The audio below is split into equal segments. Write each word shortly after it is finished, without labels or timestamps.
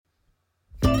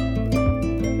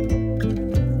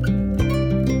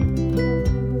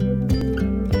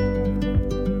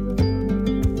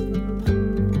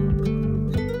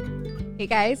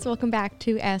guys, welcome back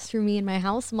to As For Me in My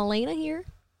House. Milena here.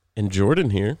 And Jordan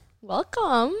here.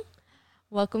 Welcome.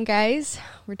 Welcome, guys.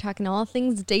 We're talking all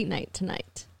things date night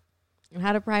tonight and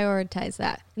how to prioritize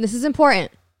that. And this is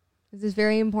important. This is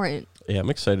very important. Yeah, I'm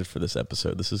excited for this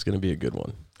episode. This is going to be a good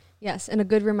one. Yes, and a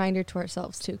good reminder to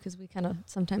ourselves, too, because we kind of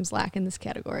sometimes lack in this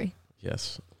category.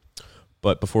 Yes.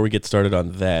 But before we get started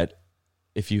on that,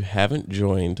 if you haven't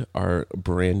joined our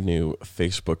brand new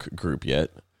Facebook group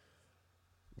yet,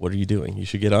 what are you doing? You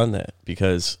should get on that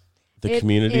because the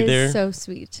community there is so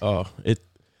sweet. Oh,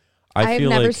 I have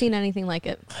never seen anything like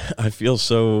it. I feel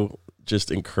so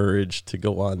just encouraged to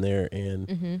go on there,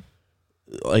 and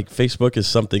like Facebook is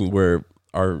something where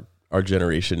our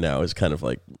generation now is kind of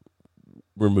like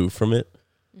removed from it.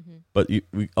 But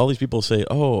all these people say,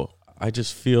 "Oh, I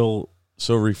just feel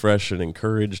so refreshed and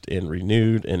encouraged and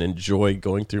renewed and enjoy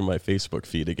going through my Facebook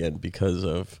feed again because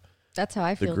of." That's how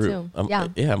I feel too.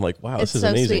 I'm like, wow, it's this is so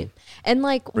amazing. Sweet. And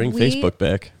like, bring Facebook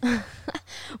back.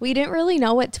 We didn't really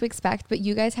know what to expect, but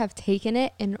you guys have taken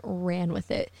it and ran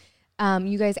with it.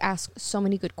 You guys ask so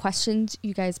many good questions.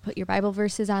 You guys put your Bible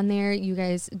verses on there. You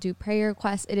guys do prayer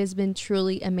requests. It has been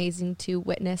truly amazing to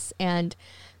witness and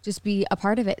just be a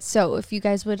part of it. So if you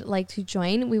guys would like to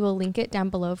join, we will link it down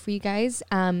below for you guys.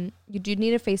 You do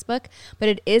need a Facebook, but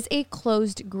it is a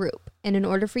closed group. And in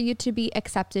order for you to be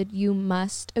accepted, you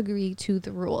must agree to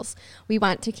the rules. We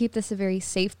want to keep this a very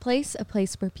safe place, a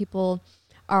place where people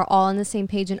are all on the same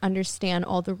page and understand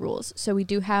all the rules. So we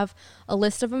do have a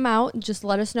list of them out. Just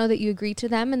let us know that you agree to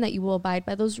them and that you will abide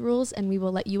by those rules, and we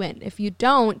will let you in. If you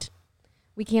don't,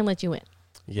 we can't let you in.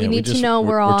 Yeah, we need to know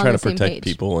we're all on the same page. We're trying to protect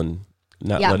people and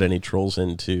not let any trolls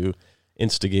in to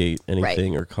instigate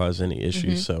anything or cause any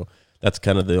issues. So that's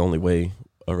kind of the only way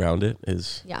around it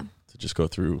is to just go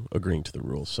through agreeing to the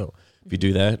rules. So if you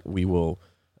do that, we will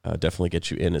definitely get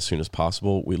you in as soon as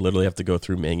possible. We literally have to go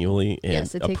through manually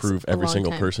and approve every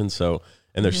single person. So,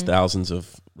 and there's thousands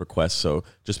of requests. So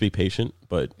just be patient,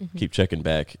 but keep checking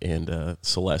back. And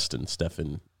Celeste and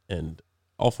Stefan and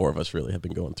all four of us really have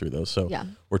been going through those. So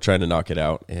we're trying to knock it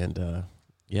out. And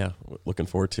looking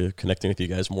forward to connecting with you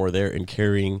guys more there and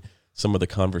carrying some of the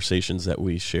conversations that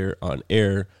we share on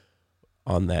air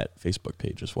on that Facebook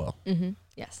page as well.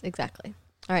 Yes, exactly.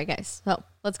 All right, guys. So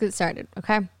let's get started.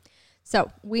 Okay.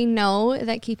 So we know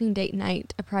that keeping date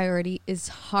night a priority is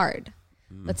hard.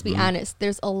 Let's be honest.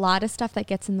 There's a lot of stuff that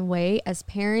gets in the way as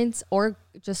parents or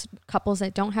just couples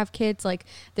that don't have kids. Like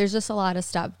there's just a lot of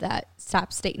stuff that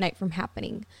stops date night from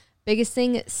happening. Biggest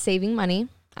thing, saving money.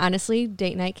 Honestly,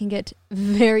 date night can get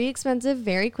very expensive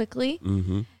very quickly.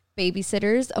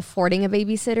 Babysitters, affording a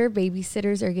babysitter.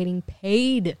 Babysitters are getting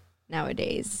paid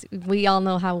nowadays. We all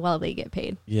know how well they get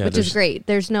paid, which is great.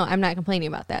 I'm not complaining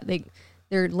about that.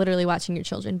 They're literally watching your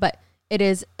children, but it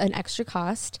is an extra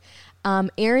cost.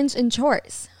 Errands and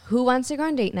chores. Who wants to go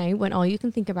on date night when all you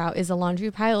can think about is a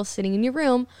laundry pile sitting in your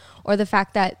room or the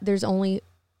fact that there's only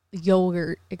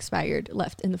yogurt expired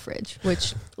left in the fridge,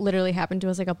 which literally happened to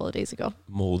us a couple of days ago.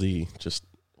 Moldy, just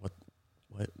what?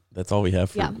 That's all we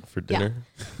have for dinner.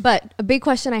 Yeah. But a big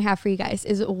question I have for you guys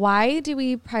is why do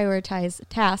we prioritize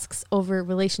tasks over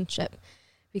relationship?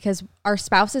 Because our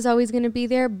spouse is always going to be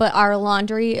there, but our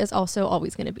laundry is also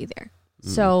always going to be there.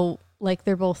 So like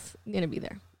they're both going to be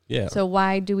there. Yeah. So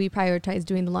why do we prioritize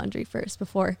doing the laundry first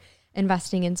before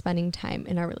investing and spending time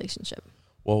in our relationship?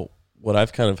 Well, what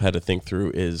I've kind of had to think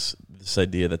through is this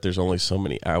idea that there's only so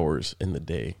many hours in the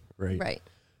day, right? Right.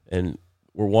 And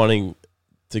we're wanting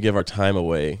to give our time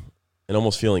away and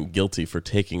almost feeling guilty for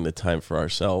taking the time for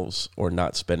ourselves or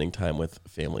not spending time with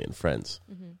family and friends,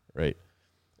 right?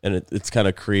 And it's kind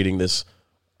of creating this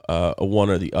a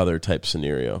one or the other type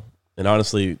scenario. And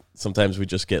honestly, sometimes we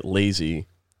just get lazy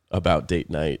about date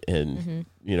night and,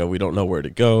 we don't know where to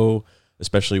go,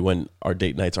 especially when our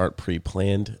date nights aren't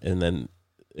pre-planned. And then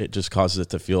it just causes it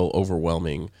to feel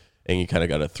overwhelming and you kind of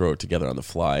got to throw it together on the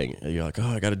fly. And you're like, oh,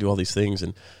 I got to do all these things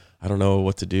and I don't know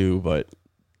what to do, but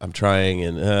I'm trying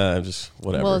and I'm just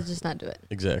whatever. We'll just not do it.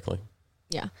 Exactly.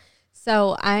 Yeah.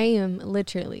 So I am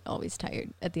literally always tired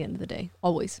at the end of the day,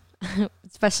 always,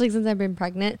 especially since I've been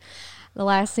pregnant. The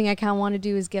last thing I kind of want to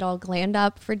do is get all glammed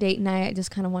up for date night. I just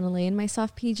kind of want to lay in my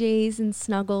soft PJs and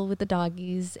snuggle with the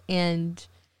doggies and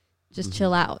just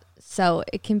chill out. So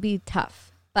it can be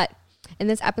tough. But in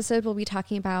this episode, we'll be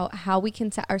talking about how we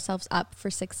can set ourselves up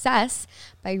for success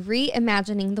by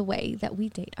reimagining the way that we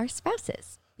date our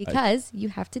spouses. Because you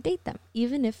have to date them,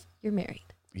 even if you're married.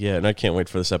 Yeah, and I can't wait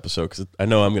for this episode because I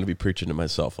know I'm going to be preaching to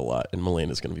myself a lot, and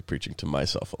Milena's going to be preaching to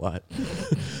myself a lot.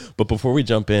 But before we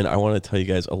jump in, I want to tell you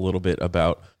guys a little bit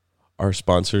about our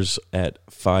sponsors at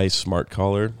Fi Smart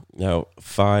Collar. Now,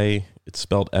 Fi, it's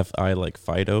spelled F-I like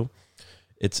Fido,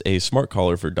 It's a smart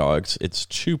collar for dogs. It's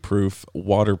chew-proof,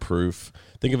 waterproof.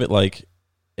 Think of it like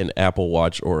an Apple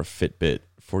Watch or a Fitbit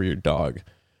for your dog.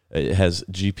 It has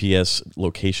GPS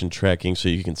location tracking so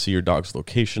you can see your dog's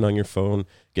location on your phone,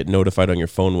 get notified on your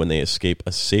phone when they escape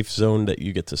a safe zone that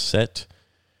you get to set.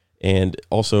 And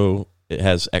also it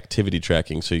has activity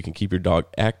tracking so you can keep your dog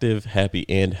active, happy,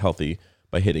 and healthy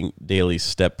by hitting daily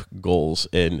step goals.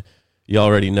 And you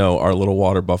already know our little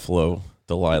water buffalo,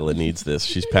 Delilah, needs this.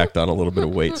 She's packed on a little bit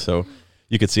of weight. So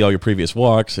you can see all your previous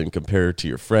walks and compare to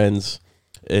your friends.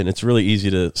 And it's really easy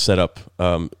to set up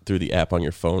through the app on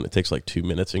your phone. It takes like 2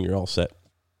 minutes and you're all set.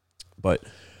 But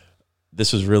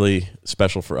this is really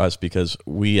special for us because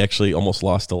we actually almost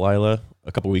lost Delilah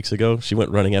a couple weeks ago. She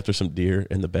went running after some deer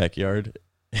in the backyard.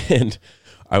 And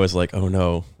I was like, oh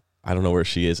no, I don't know where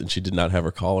she is. And she did not have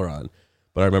her collar on.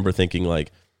 But I remember thinking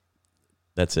like,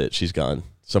 that's it. She's gone.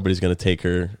 Somebody's going to take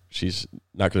her. She's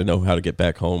not going to know how to get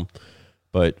back home.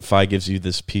 But Fi gives you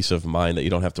this peace of mind that you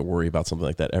don't have to worry about something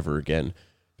like that ever again.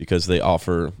 Because they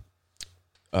offer,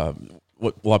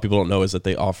 what a lot of people don't know is that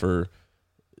they offer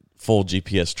full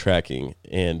GPS tracking.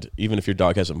 And even if your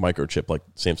dog has a microchip, like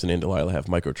Samson and Delilah have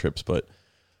microchips, but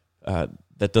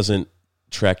that doesn't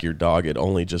track your dog. It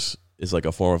only just is like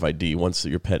a form of ID once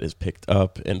your pet is picked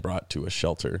up and brought to a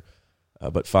shelter.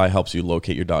 But Fi helps you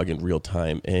locate your dog in real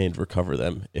time and recover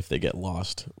them if they get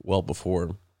lost well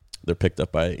before they're picked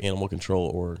up by animal control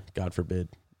or, God forbid,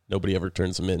 nobody ever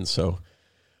turns them in. So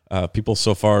people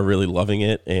so far are really loving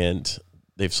it, and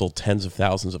they've sold tens of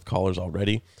thousands of collars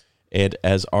already. And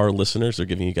as our listeners, they're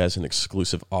giving you guys an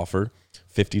exclusive offer,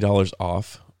 $50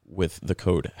 off with the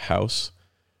code HOUSE.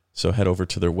 So head over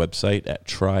to their website at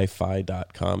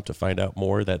tryfi.com to find out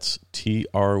more. That's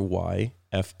tryfi.com.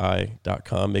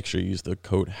 Make sure you use the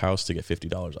code HOUSE to get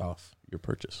 $50 off your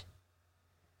purchase.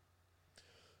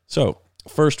 So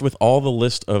first, with all the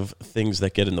list of things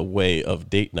that get in the way of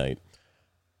date night,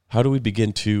 how do we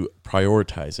begin to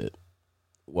prioritize it?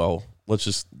 Well, let's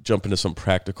just jump into some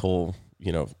practical,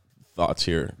 thoughts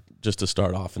here just to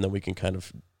start off, and then we can kind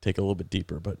of take a little bit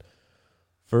deeper. But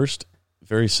first,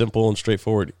 very simple and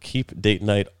straightforward, keep date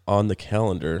night on the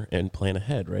calendar and plan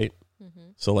ahead, right?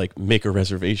 Mm-hmm. So like make a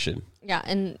reservation. Yeah,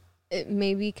 and it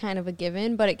may be kind of a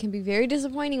given, but it can be very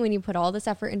disappointing when you put all this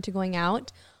effort into going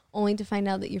out only to find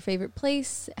out that your favorite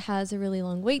place has a really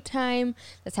long wait time.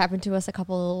 That's happened to us a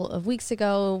couple of weeks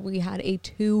ago. We had a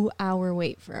 2-hour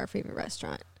wait for our favorite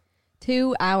restaurant.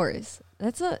 2 hours.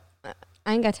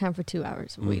 I ain't got time for 2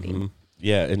 hours of waiting. Mm-hmm.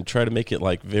 Yeah, and try to make it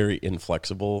like very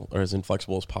inflexible, or as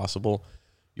inflexible as possible.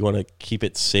 You want to keep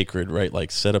it sacred, right?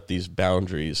 Like set up these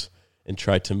boundaries and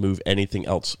try to move anything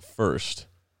else first.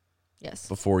 Yes.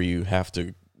 Before you have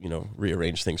to,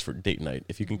 rearrange things for date night.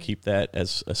 If you can keep that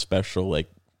as a special, like,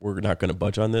 we're not going to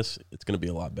budge on this, it's going to be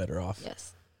a lot better off.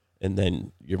 Yes. And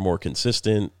then you're more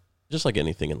consistent, just like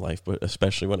anything in life, but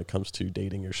especially when it comes to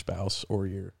dating your spouse or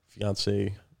your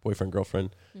fiance, boyfriend,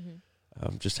 girlfriend.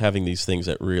 Mm-hmm. Just having these things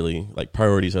that really, like,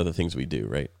 priorities are the things we do,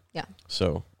 right? Yeah.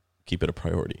 So keep it a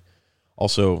priority.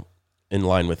 Also, in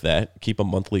line with that, keep a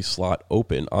monthly slot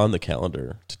open on the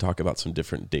calendar to talk about some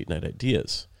different date night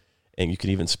ideas. And you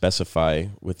can even specify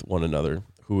with one another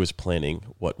who is planning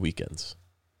what weekends.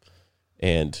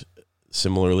 And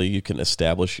similarly, you can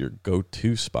establish your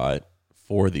go-to spot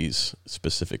for these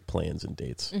specific plans and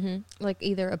dates. Mm-hmm. Like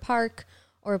either a park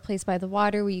or a place by the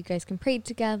water where you guys can pray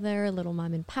together, a little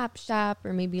mom and pop shop,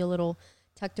 or maybe a little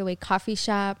tucked away coffee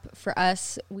shop. For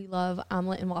us, we love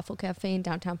Omelet and Waffle Cafe in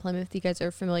downtown Plymouth. You guys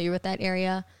are familiar with that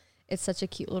area. It's such a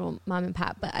cute little mom and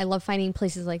pop. But I love finding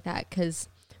places like that because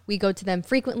we go to them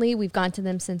frequently. We've gone to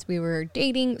them since we were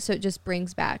dating, so it just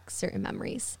brings back certain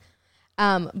memories.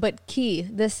 But key,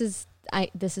 this is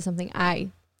something I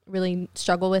really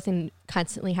struggle with and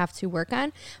constantly have to work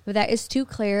on, but that is to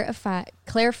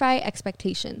clarify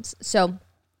expectations. So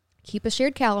keep a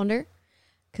shared calendar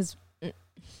because,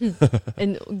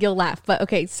 and you'll laugh, but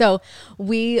okay. So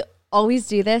we always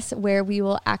do this where we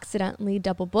will accidentally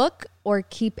double book or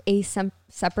keep a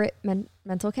separate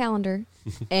mental calendar.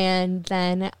 And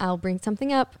then I'll bring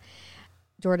something up.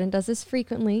 Jordan does this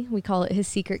frequently. We call it his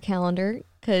secret calendar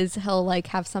because he'll like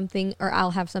have something or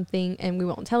I'll have something and we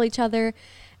won't tell each other.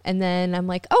 And then I'm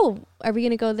like, oh, are we going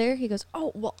to go there? He goes,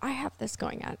 oh, well, I have this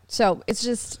going on. So it's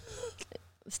just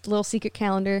a little secret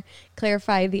calendar,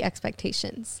 clarify the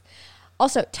expectations.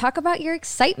 Also, talk about your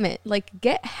excitement. Like,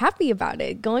 get happy about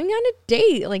it. Going on a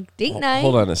date, like date night.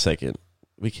 Hold on a second.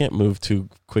 We can't move too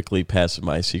quickly past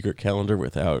my secret calendar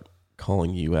without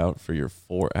calling you out for your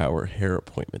 4-hour hair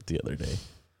appointment the other day.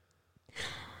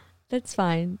 That's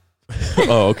fine.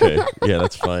 Oh, okay. Yeah,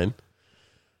 that's fine.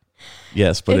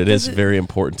 Yes, but it is very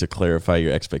important to clarify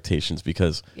your expectations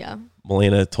because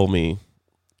Milena told me,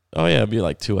 oh yeah, it'd be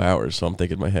like 2 hours. So I'm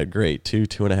thinking in my head, great,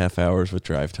 2.5 hours with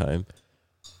drive time.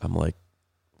 I'm like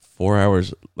 4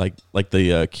 hours, like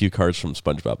the cue cards from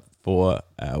SpongeBob. 4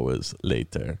 hours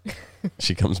later,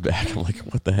 she comes back. I'm like,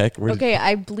 what the heck? Okay,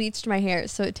 I bleached my hair,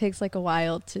 so it takes like a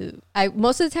while to.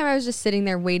 Most of the time I was just sitting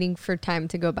there waiting for time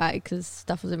to go by because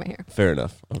stuff was in my hair. Fair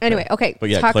enough. Okay. Anyway, okay, but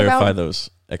yeah, clarify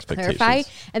those expectations. Clarify,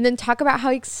 and then talk about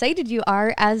how excited you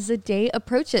are as the day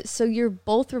approaches, so you're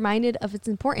both reminded of its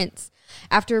importance.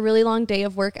 After a really long day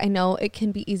of work, I know it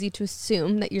can be easy to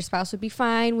assume that your spouse would be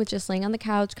fine with just laying on the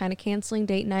couch, kind of canceling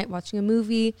date night, watching a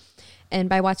movie. And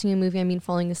by watching a movie, I mean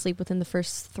falling asleep within the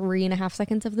first 3.5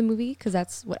 seconds of the movie, because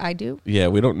that's what I do. Yeah,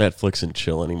 we don't Netflix and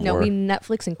chill anymore. No, we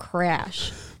Netflix and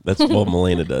crash. That's what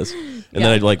Milena does. And then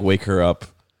I'd like wake her up,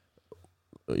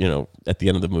 you know, at the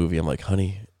end of the movie. I'm like,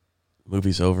 honey,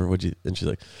 movie's over. What'd you? And she's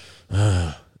like,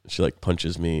 she like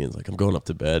punches me and is like, I'm going up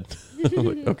to bed. I'm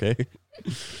like, okay.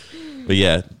 But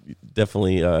yeah,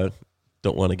 definitely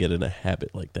don't want to get in a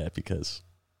habit like that because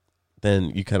then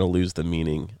you kind of lose the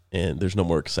meaning and there's no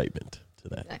more excitement to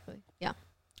that. Exactly. Yeah.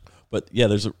 But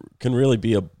yeah, can really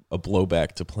be a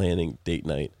blowback to planning date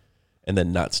night and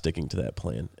then not sticking to that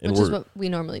plan. And which is what we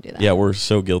normally do. Yeah, we're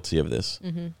so guilty of this.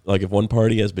 Mm-hmm. Like if one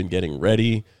party has been getting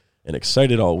ready and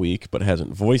excited all week but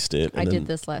hasn't voiced it. I did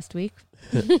this last week.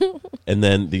 And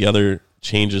then the other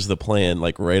changes the plan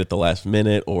like right at the last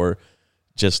minute or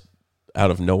just out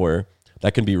of nowhere.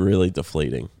 That can be really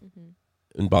deflating.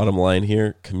 And bottom line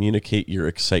here, communicate your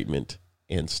excitement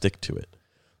and stick to it.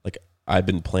 Like I've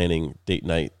been planning date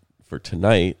night for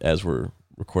tonight as we're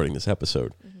recording this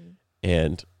episode. Mm-hmm.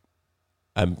 And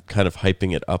I'm kind of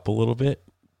hyping it up a little bit.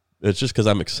 It's just because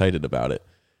I'm excited about it.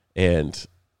 And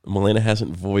Milena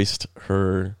hasn't voiced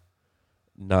her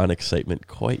non-excitement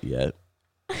quite yet.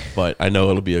 But I know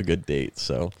it'll be a good date.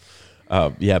 So,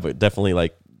 yeah, but definitely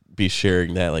like be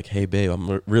sharing that. Like, hey, babe,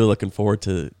 I'm really looking forward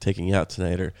to taking you out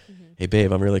tonight. Or, hey,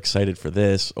 babe, I'm really excited for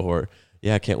this. Or,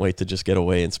 yeah, I can't wait to just get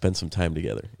away and spend some time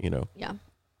together, you know? Yeah.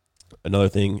 Another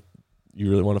thing you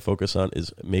really want to focus on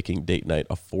is making date night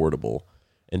affordable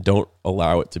and don't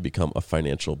allow it to become a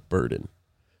financial burden.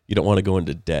 You don't want to go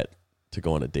into debt to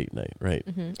go on a date night, right?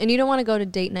 Mm-hmm. And you don't want to go to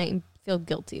date night and feel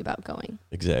guilty about going.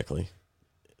 Exactly.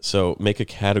 So make a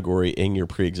category in your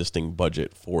pre-existing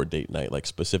budget for date night, like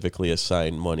specifically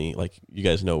assign money. Like you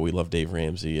guys know we love Dave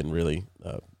Ramsey and really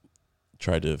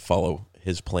try to follow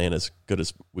his plan as good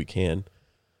as we can.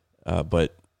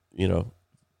 But, you know,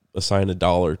 assign a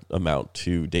dollar amount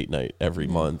to date night every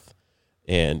month.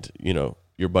 And, you know,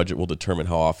 your budget will determine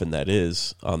how often that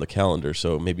is on the calendar.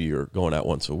 So maybe you're going out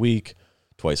once a week,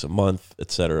 twice a month,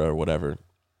 et cetera, or whatever,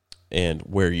 and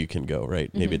where you can go, right?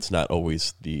 Mm-hmm. Maybe it's not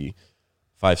always the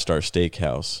 5-star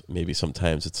steakhouse. Maybe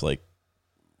sometimes it's like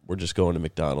we're just going to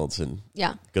McDonald's and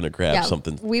going to grab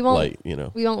something light, you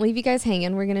know. We won't leave you guys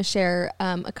hanging. We're going to share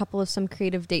a couple of some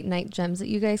creative date night gems that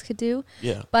you guys could do.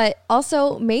 Yeah. But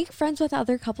also make friends with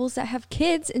other couples that have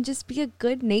kids and just be a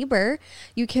good neighbor.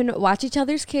 You can watch each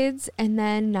other's kids and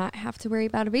then not have to worry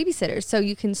about a babysitter. So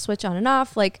you can switch on and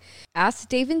off. Like ask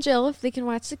Dave and Jill if they can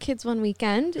watch the kids one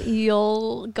weekend.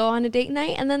 You'll go on a date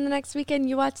night and then the next weekend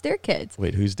you watch their kids.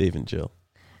 Wait, who's Dave and Jill?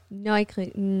 No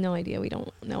idea. We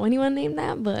don't know anyone named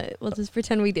that, but we'll just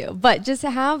pretend we do. But just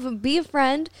be a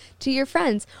friend to your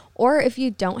friends. Or if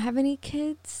you don't have any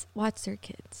kids, watch their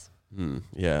kids.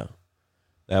 Yeah.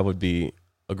 That would be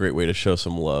a great way to show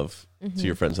some love to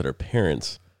your friends that are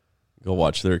parents. Go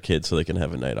watch their kids so they can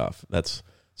have a night off. That's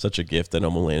such a gift. I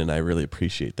know Milena and I really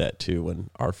appreciate that too when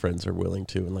our friends are willing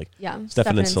to. And like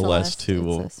Stefan and Celeste too,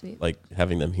 will like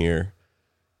having them here.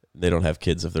 They don't have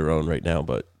kids of their own right now,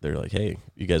 but they're like, hey,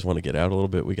 you guys want to get out a little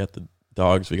bit? We got the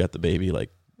dogs, we got the baby, like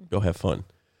go have fun.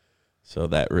 So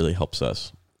that really helps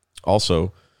us.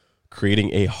 Also,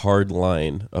 creating a hard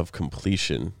line of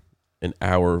completion an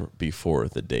hour before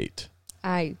the date.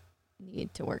 I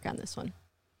need to work on this one.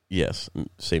 Yes,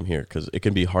 same here, because it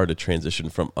can be hard to transition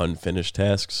from unfinished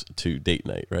tasks to date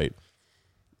night, right?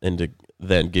 And to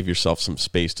then give yourself some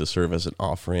space to serve as an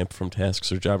off-ramp from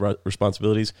tasks or job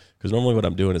responsibilities. Because normally what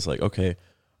I'm doing is like, okay,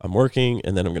 I'm working,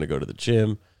 and then I'm going to go to the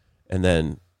gym, and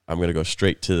then I'm going to go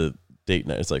straight to date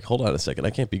night. It's like, hold on a second. I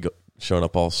can't be showing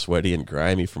up all sweaty and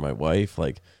grimy for my wife.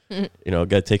 Like, you know,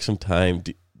 got to take some time,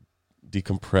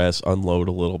 decompress, unload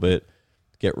a little bit,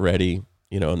 get ready,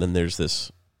 you know, and then there's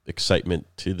this excitement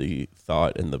to the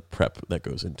thought and the prep that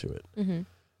goes into it. Mm-hmm.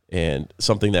 And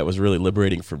something that was really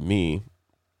liberating for me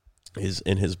is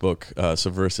in his book,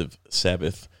 Subversive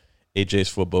Sabbath, A.J.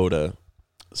 Swoboda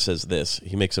says this.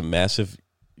 He makes a massive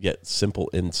yet simple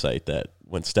insight that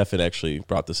when Stefan actually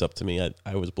brought this up to me,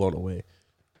 I was blown away.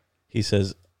 He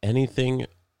says, anything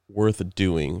worth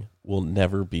doing will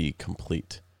never be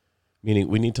complete. Meaning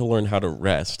we need to learn how to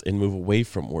rest and move away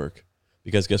from work,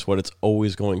 because guess what? It's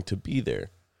always going to be there.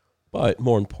 But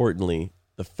more importantly,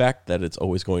 the fact that it's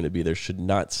always going to be there should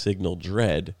not signal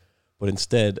dread, but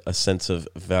instead a sense of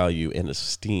value and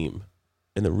esteem.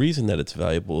 And the reason that it's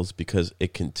valuable is because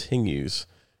it continues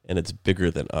and it's bigger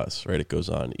than us, right? It goes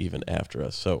on even after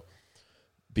us. So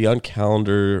beyond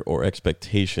calendar or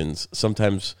expectations,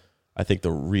 sometimes I think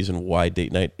the reason why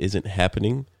date night isn't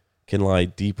happening can lie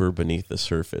deeper beneath the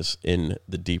surface in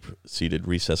the deep-seated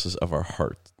recesses of our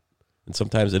heart. And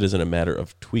sometimes it isn't a matter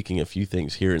of tweaking a few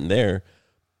things here and there,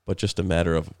 but just a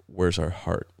matter of where's our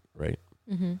heart, right?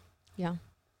 Mm-hmm. Yeah.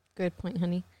 Good point,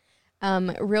 honey.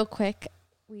 Real quick,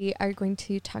 we are going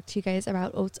to talk to you guys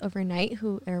about Oats Overnight,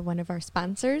 who are one of our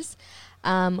sponsors.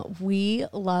 We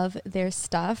love their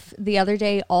stuff. The other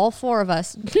day, all four of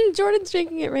us, Jordan's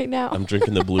drinking it right now. I'm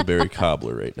drinking the blueberry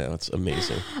cobbler right now. It's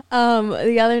amazing.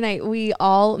 The other night, we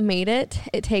all made it.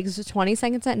 It takes 20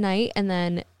 seconds at night, and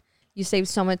then you save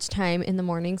so much time in the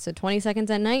morning. So 20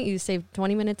 seconds at night, you save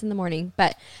 20 minutes in the morning.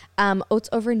 But Oats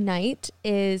Overnight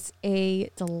is a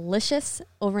delicious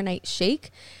overnight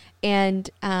shake, and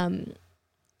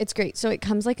it's great. So it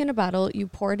comes like in a bottle. You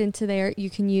pour it into there.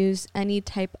 You can use any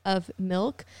type of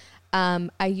milk.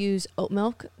 I use oat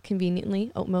milk,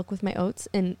 conveniently, oat milk with my oats,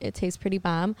 and it tastes pretty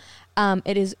bomb.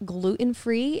 It is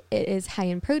gluten-free. It is high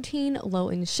in protein, low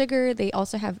in sugar. They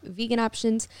also have vegan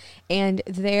options, and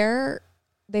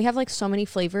they have like so many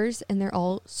flavors, and they're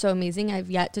all so amazing.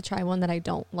 I've yet to try one that I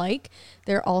don't like.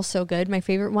 They're all so good. My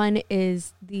favorite one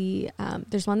is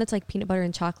there's one that's like peanut butter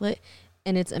and chocolate,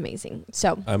 and it's amazing.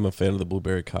 So I'm a fan of the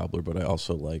blueberry cobbler, but I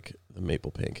also like the maple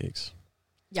pancakes.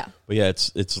 Yeah. But yeah,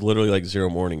 it's literally like zero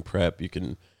morning prep. You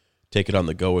can take it on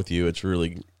the go with you. It's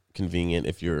really convenient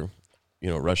if you're,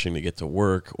 rushing to get to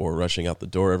work or rushing out the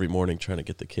door every morning, trying to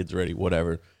get the kids ready,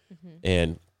 whatever. Mm-hmm.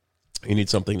 And you need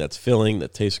something that's filling,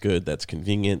 that tastes good, that's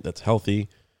convenient, that's healthy.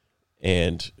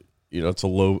 And, it's a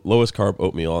lowest carb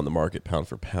oatmeal on the market, pound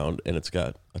for pound, and it's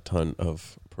got a ton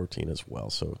of protein as well.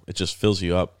 So it just fills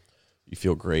you up. You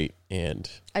feel great, and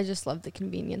I just love the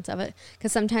convenience of it,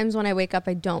 because sometimes when I wake up,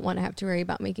 I don't want to have to worry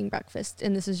about making breakfast,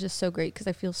 and this is just so great because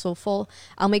I feel so full.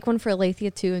 I'll make one for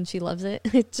Alethea too, and she loves it.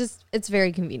 It's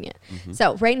very convenient. Mm-hmm.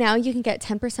 So right now you can get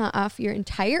 10% off your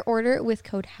entire order with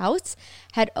code HOUSE.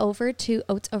 Head over to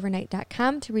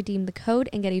oatsovernight.com to redeem the code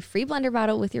and get a free blender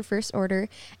bottle with your first order,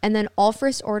 and then all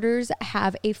first orders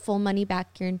have a full money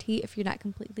back guarantee if you're not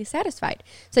completely satisfied.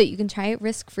 So you can try it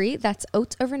risk-free. That's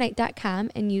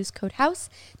oatsovernight.com and use code HOUSE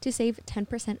to save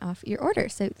 10% off your order.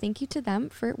 So thank you to them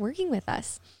for working with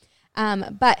us.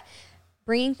 But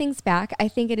bringing things back, I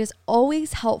think it is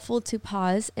always helpful to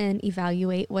pause and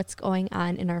evaluate what's going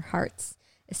on in our hearts,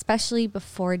 especially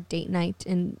before date night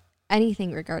and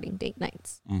anything regarding date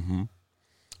nights. Mm-hmm.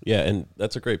 Yeah, and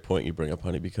that's a great point you bring up,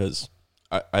 honey, because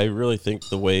I really think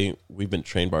the way we've been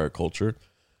trained by our culture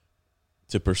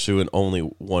to pursue in only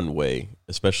one way,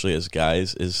 especially as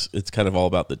guys, is it's kind of all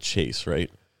about the chase, right?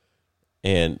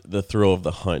 And the thrill of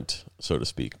the hunt, so to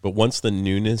speak. But once the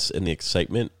newness and the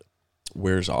excitement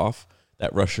wears off,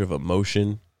 that rush of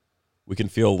emotion, we can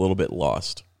feel a little bit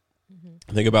lost.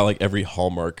 Mm-hmm. Think about like every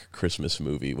Hallmark Christmas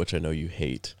movie, which I know you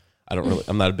hate.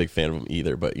 I'm not a big fan of them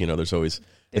either, but there's always,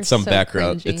 it's some so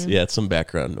background. Cringy. It's some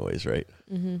background noise, right?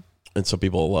 Mm-hmm. And some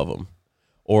people love them.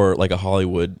 Or like a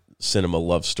Hollywood cinema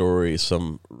love story,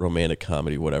 some romantic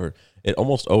comedy, whatever. It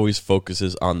almost always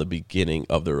focuses on the beginning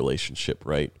of the relationship,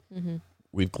 right? Mm-hmm.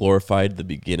 We've glorified the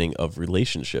beginning of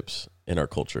relationships in our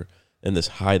culture and this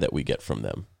high that we get from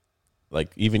them.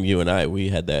 Like even you and I, we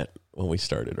had that when we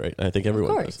started, right? And I think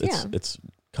everyone does. It's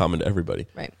common to everybody.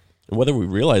 Right. And whether we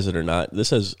realize it or not,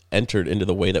 this has entered into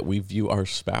the way that we view our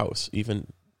spouse, even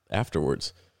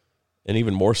afterwards. And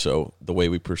even more so, the way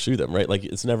we pursue them, right? Like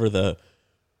it's never this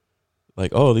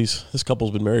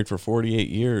couple's been married for 48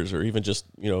 years or even just,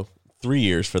 3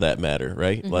 years for that matter,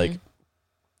 right? Mm-hmm.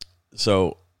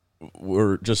 So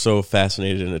we're just so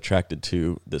fascinated and attracted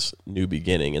to this new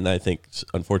beginning. And I think,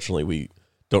 unfortunately, we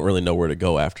don't really know where to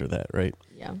go after that, right?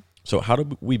 Yeah. So how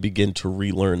do we begin to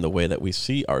relearn the way that we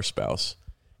see our spouse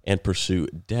and pursue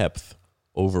depth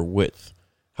over width?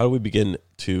 How do we begin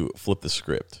to flip the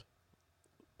script?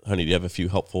 Honey, do you have a few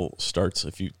helpful starts,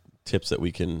 a few tips that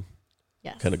we can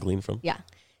kind of glean from? Yeah.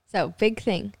 So big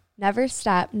thing, never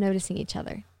stop noticing each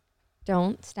other.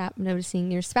 Don't stop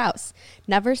noticing your spouse.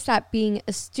 Never stop being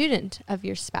a student of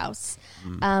your spouse.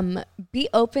 Be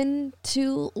open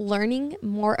to learning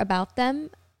more about them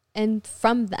and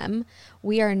from them,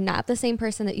 we are not the same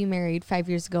person that you married 5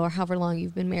 years ago or however long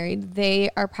you've been married. They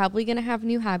are probably going to have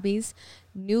new hobbies,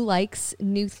 new likes,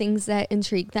 new things that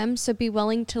intrigue them. So be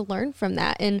willing to learn from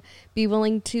that and be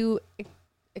willing to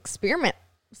experiment,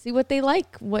 see what they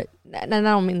like. And I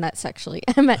don't mean that sexually.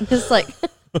 I meant just like.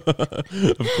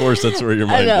 Of course, that's where your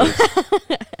mind goes.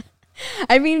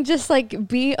 I mean, just like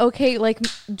be okay. Like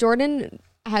Jordan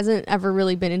hasn't ever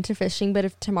really been into fishing, but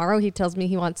if tomorrow he tells me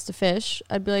he wants to fish,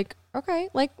 I'd be like, okay,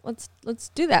 like let's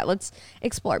do that. Let's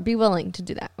explore. Be willing to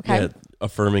do that. Okay. Yeah,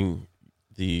 affirming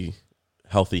the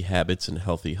healthy habits and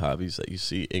healthy hobbies that you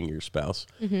see in your spouse.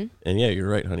 Mm-hmm. And yeah, you're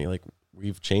right, honey. Like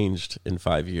we've changed in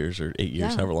 5 years or 8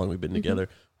 years, however long we've been together.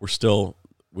 We're still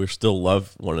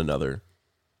love one another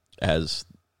as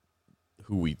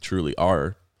who we truly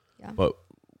are. Yeah. But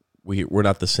we're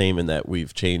not the same in that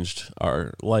we've changed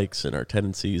our likes and our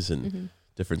tendencies and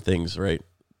different things, right?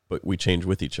 But we change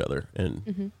with each other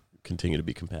and continue to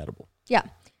be compatible. Yeah.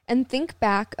 And think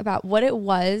back about what it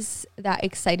was that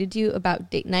excited you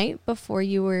about date night before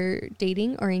you were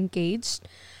dating or engaged.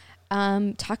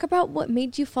 Talk about what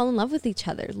made you fall in love with each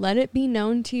other. Let it be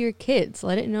known to your kids.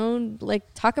 Let it known,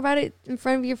 like, talk about it in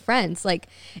front of your friends. Like,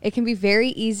 it can be very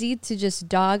easy to just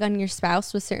dog on your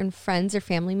spouse with certain friends or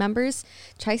family members.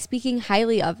 Try speaking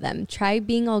highly of them. Try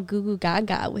being all goo goo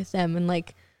gaga with them and,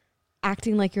 like,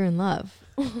 acting like you're in love.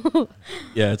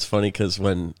 Yeah, it's funny because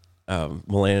when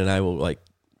Milena and I will, like,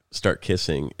 start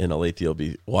kissing and Alethea will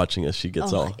be watching us, she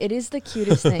gets all... It is the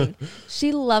cutest thing.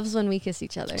 She loves when we kiss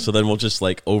each other. So then we'll just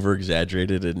like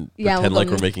over-exaggerate it and pretend like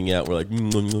we're making out. We're like...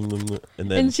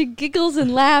 And she giggles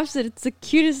and laughs and it's the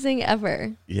cutest thing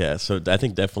ever. Yeah, so I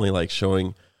think definitely like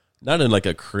showing, not in like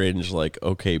a cringe, like,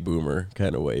 okay, boomer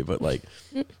kind of way, but like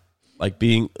like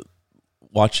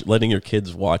letting your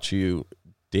kids watch you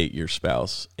date your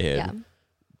spouse and...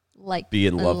 like be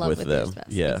in love with them.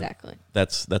 Yeah, exactly.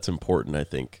 That's important, I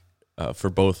think, for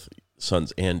both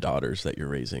sons and daughters that you're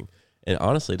raising. And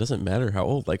honestly, it doesn't matter how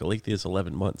old. Like Alethea is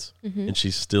 11 months, and she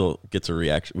still gets a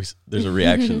reaction. There's a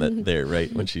reaction that there,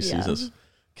 right, when she sees us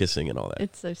kissing and all that.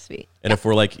 It's so sweet. And if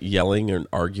we're like yelling or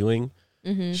arguing,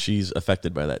 she's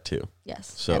affected by that too.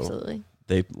 Yes, so absolutely.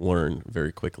 They learn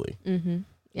very quickly.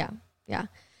 Yeah.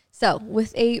 So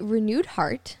with a renewed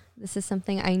heart. This is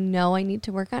something I know I need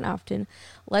to work on often.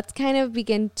 Let's kind of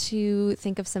begin to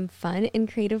think of some fun and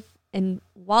creative and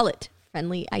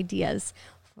wallet-friendly ideas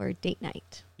for date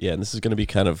night. Yeah, and this is going to be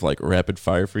kind of like rapid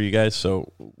fire for you guys.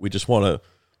 So we just want to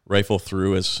rifle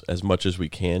through as much as we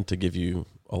can to give you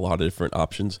a lot of different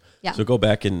options. Yeah. So go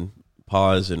back and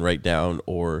pause and write down,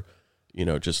 or,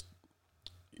 just...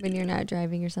 when you're not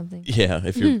driving or something. Yeah,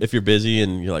 if you're busy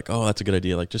and you're like, oh, that's a good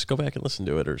idea, like just go back and listen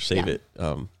to it or save it.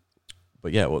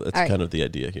 But yeah, well, that's kind of the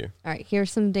idea here. All right, here's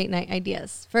some date night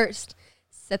ideas. First,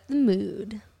 set the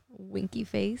mood. Winky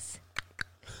face.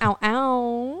 Ow,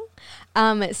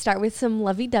 ow. Start with some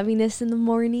lovey-doveyness in the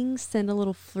morning. Send a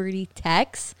little flirty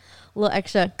text. A little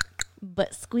extra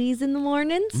butt squeeze in the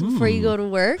mornings before you go to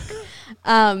work.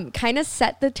 Kind of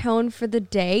set the tone for the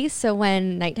day. So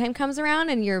when nighttime comes around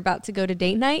and you're about to go to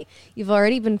date night, you've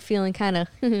already been feeling kind of,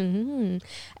 and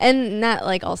not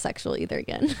like all sexual either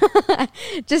again.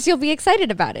 Just you'll be excited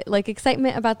about it. Like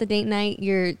excitement about the date night.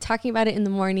 You're talking about it in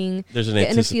the morning. There's an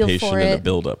anticipation and a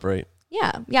build up, right?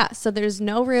 Yeah. So there's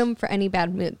no room for any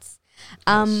bad moods.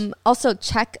 Yes. Also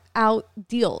check out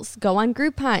deals. Go on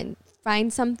Groupon.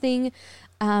 Find something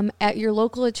at your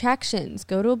local attractions.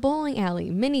 Go to a bowling alley,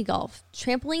 mini golf,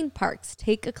 trampoline parks,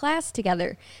 take a class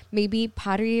together, maybe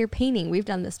pottery or painting. We've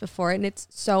done this before and it's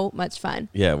so much fun.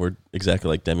 Yeah, we're exactly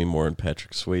like Demi Moore and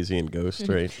Patrick Swayze and Ghost,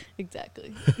 right?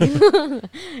 Exactly.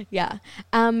 Yeah.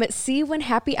 See when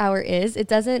happy hour is. It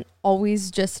doesn't always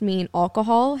just mean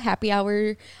alcohol. Happy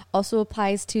hour also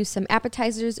applies to some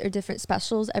appetizers or different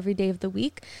specials every day of the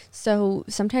week. So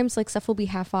sometimes like stuff will be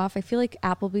half off. I feel like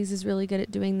Applebee's is really good at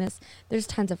doing this. There's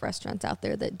tons of restaurants out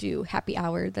there that do happy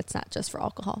hour that's not just for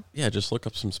alcohol. Yeah, just look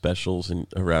up some specials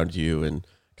around you and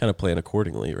kind of plan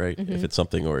accordingly, right? If it's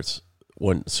something or it's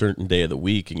one certain day of the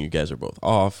week and you guys are both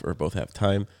off or both have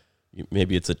time,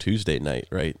 maybe it's a Tuesday night,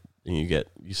 right? And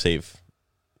you save,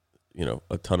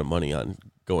 a ton of money on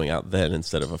going out then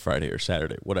instead of a Friday or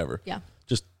Saturday, whatever. Yeah.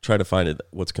 Just try to find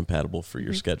what's compatible for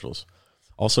your schedules.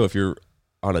 Also, if you're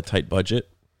on a tight budget,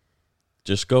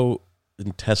 just go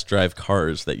and test drive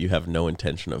cars that you have no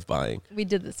intention of buying. We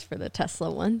did this for the Tesla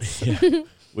once. Yeah.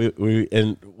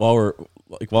 And while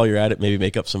you're at it, maybe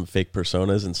make up some fake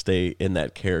personas and stay in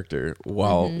that character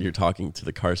while you're talking to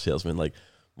the car salesman. Like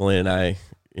Milena and I,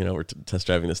 we're test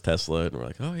driving this Tesla and we're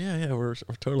like, oh yeah, we're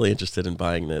totally interested in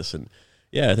buying this. And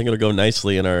yeah, I think it'll go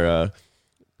nicely in our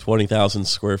 20,000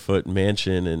 square foot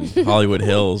mansion in Hollywood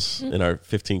Hills in our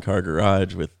 15-car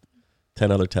garage with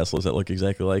 10 other Teslas that look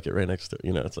exactly like it right next to it.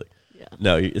 You know, it's like,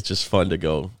 no, it's just fun to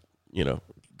go, you know,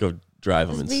 go drive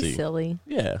them and see. Silly.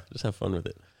 Yeah, just have fun with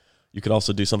it. You could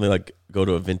also do something like go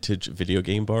to a vintage video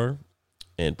game bar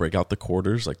and break out the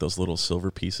quarters, like those little silver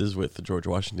pieces with George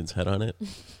Washington's head on it.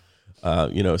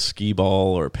 You know, skee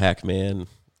ball or Pac-Man,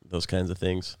 those kinds of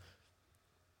things.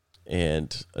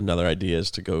 And another idea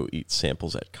is to go eat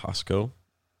samples at Costco.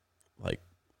 Like,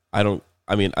 I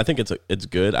think it's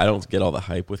good. I don't get all the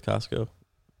hype with Costco,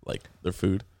 like their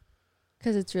food.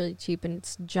 Because it's really cheap and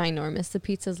it's ginormous. The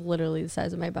pizza's literally the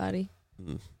size of my body.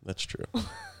 That's true.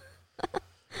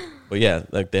 But yeah,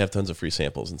 like they have tons of free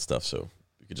samples and stuff, so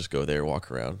you could just go there, walk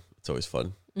around. It's always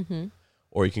fun. Mm-hmm.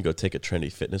 Or you can go take a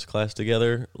trendy fitness class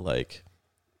together, like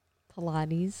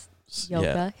Pilates,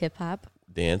 yoga, hip hop,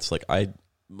 dance. Like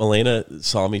Milena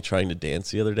saw me trying to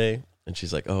dance the other day, and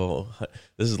she's like, "Oh,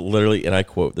 this is literally," and I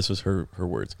quote, this was her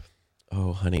words.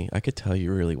 "Oh, honey, I could tell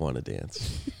you really want to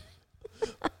dance."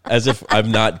 As if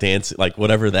I'm not dancing, like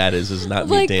whatever that is not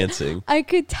like, me dancing. I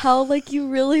could tell, like you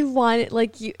really want it,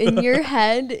 like you in your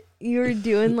head, you were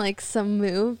doing like some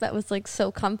move that was like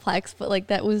so complex, but like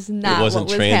that was not. It wasn't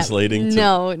translating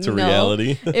to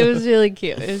reality. It was really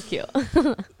cute. It was cute.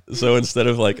 So instead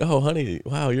of like, "Oh, honey,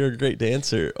 wow, you're a great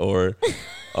dancer," or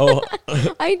 "Oh,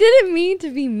 I didn't mean to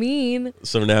be mean."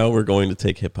 So now we're going to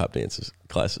take hip hop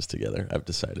classes together. I've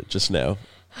decided just now.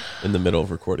 In the middle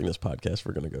of recording this podcast,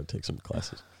 we're going to go take some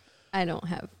classes. I don't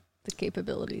have the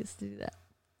capabilities to do that.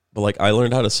 But like I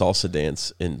learned how to salsa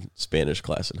dance in Spanish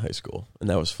class in high school, and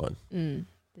that was fun.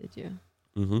 Did you?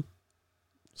 Mm-hmm.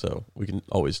 So we can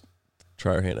always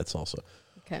try our hand at salsa.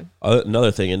 Okay.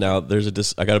 Another thing, and now there's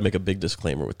I got to make a big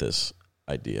disclaimer with this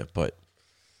idea, but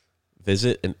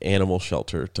visit an animal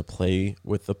shelter to play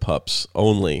with the pups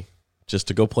only, just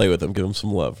to go play with them, give them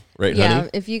some love. Right, honey? Yeah,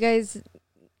 if you guys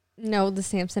know the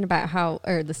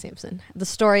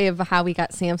story of how we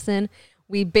got Samson,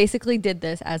 we basically did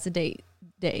this as a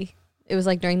day. It was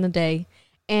like during the day,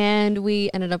 and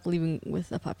we ended up leaving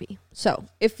with a puppy. So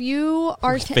if you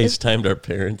are FaceTimed our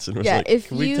parents and was like,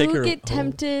 if you get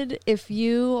tempted, if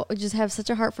you just have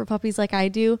such a heart for puppies like I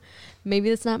do,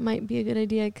 maybe this might be a good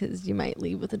idea because you might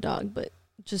leave with a dog, but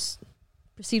just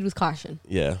proceed with caution.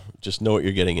 Yeah, just know what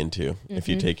you're getting into if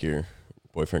you take your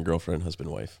boyfriend, girlfriend, husband,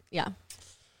 wife. Yeah.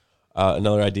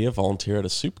 Another idea, volunteer at a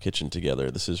soup kitchen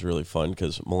together. This is really fun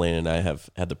because Milena and I have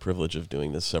had the privilege of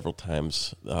doing this several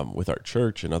times with our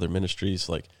church and other ministries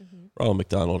like Ronald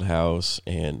McDonald House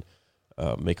and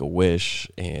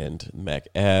Make-A-Wish and Mac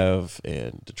Ave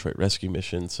and Detroit Rescue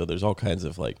Mission. So there's all kinds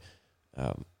of like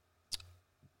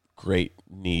great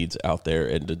needs out there,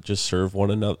 and to just serve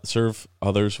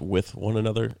others with one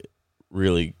another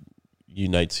really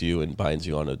unites you and binds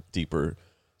you on a deeper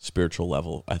spiritual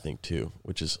level, I think, too,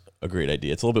 which is a great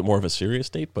idea. It's a little bit more of a serious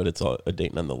date, but it's a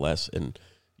date nonetheless, and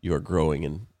you are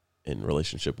growing in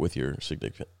relationship with your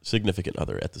significant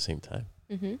other at the same time.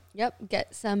 Mm-hmm. Yep.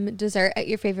 Get some dessert at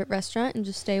your favorite restaurant and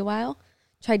just stay a while.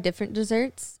 Try different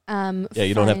desserts. Yeah,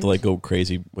 you don't have to like go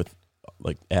crazy with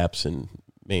like apps and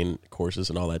main courses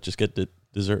and all that. Just get the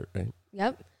dessert, right?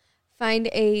 Yep. Find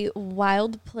a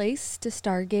wild place to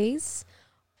stargaze.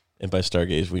 And by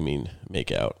stargaze, we mean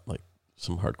make out, like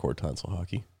some hardcore tonsil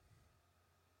hockey.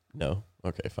 No?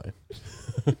 Okay, fine.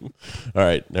 All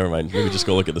right, never mind. Maybe just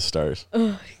go look at the stars.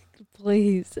 Oh,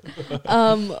 please.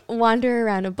 Wander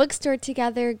around a bookstore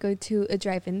together, go to a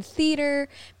drive-in theater,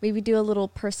 maybe do a little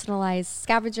personalized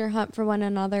scavenger hunt for one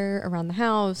another around the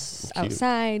house,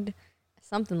 outside,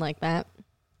 something like that.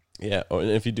 Yeah,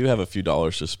 and if you do have a few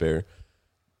dollars to spare,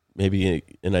 maybe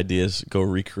an idea is go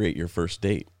recreate your first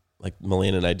date. Like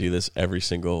Milena and I do this every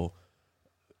single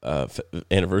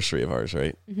anniversary of ours,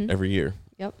 right? Every year.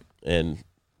 Yep. And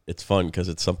it's fun because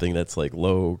it's something that's like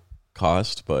low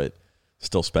cost but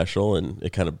still special, and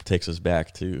it kind of takes us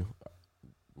back to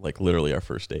like literally our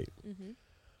first date.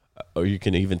 Or you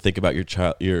can even think about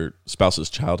your spouse's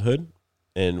childhood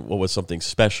and what was something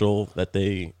special that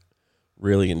they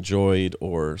really enjoyed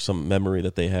or some memory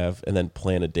that they have, and then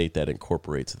plan a date that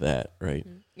incorporates that, right?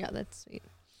 Yeah, that's sweet.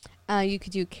 You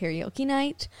could do karaoke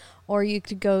night, or you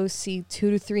could go see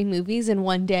 2 to 3 movies in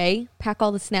one day, pack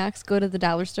all the snacks, go to the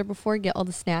dollar store before, get all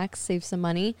the snacks, save some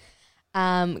money,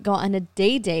 go on a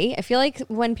day date. I feel like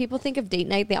when people think of date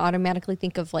night, they automatically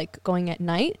think of like going at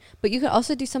night, but you could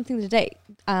also do something today.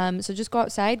 So just go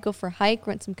outside, go for a hike,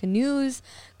 rent some canoes,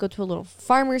 go to a little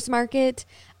farmer's market.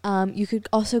 You could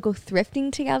also go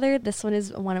thrifting together. This one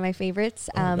is one of my favorites.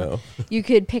 You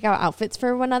could pick out outfits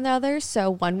for one another.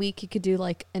 So one week you could do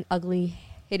like an ugly,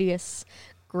 hideous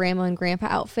grandma and grandpa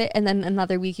outfit. And then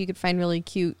another week you could find really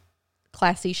cute,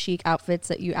 classy, chic outfits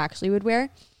that you actually would wear.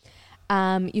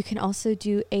 You can also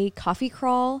do a coffee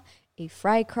crawl, a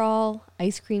fry crawl,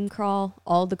 ice cream crawl,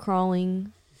 all the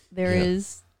crawling there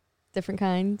is, different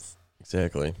kinds.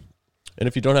 Exactly. And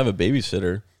if you don't have a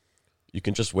babysitter, you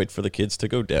can just wait for the kids to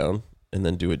go down and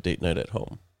then do a date night at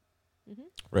home. Mm-hmm.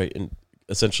 Right? And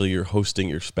essentially you're hosting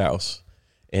your spouse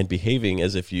and behaving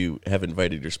as if you have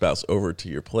invited your spouse over to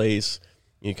your place.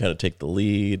 You kind of take the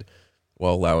lead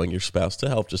while allowing your spouse to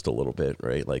help just a little bit,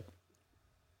 right? Like,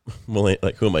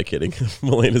 who am I kidding?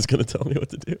 Melena's going to tell me what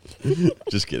to do.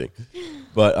 Just kidding.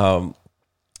 But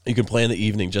you can plan the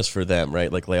evening just for them,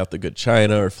 right? Like lay out the good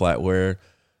china or flatware,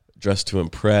 dress to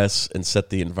impress, and set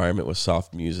the environment with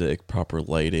soft music, proper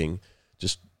lighting,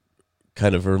 just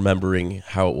kind of remembering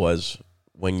how it was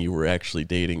when you were actually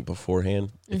dating beforehand.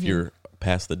 Mm-hmm. If you're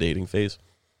past the dating phase,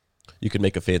 you can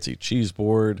make a fancy cheese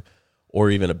board or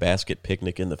even a basket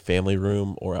picnic in the family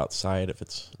room or outside if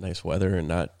it's nice weather and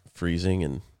not freezing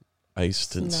and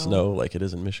iced and snow like it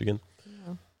is in Michigan.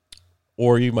 No.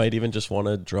 Or you might even just want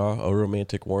to draw a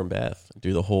romantic warm bath.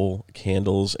 Do the whole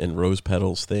candles and rose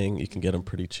petals thing. You can get them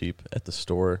pretty cheap at the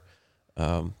store.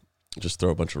 Just throw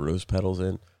a bunch of rose petals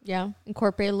in. Yeah,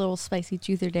 incorporate a little spicy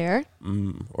truth or dare.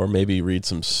 Or maybe read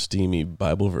some steamy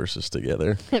Bible verses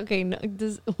together. Okay, no, I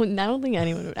don't think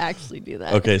anyone would actually do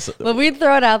that. Okay, but we'd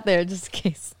throw it out there just in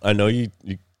case. I know you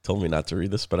told me not to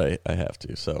read this, but I have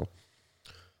to. So,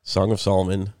 Song of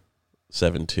Solomon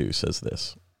 7:2 says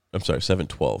this. I'm sorry,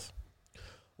 7:12.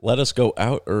 Let us go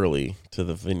out early to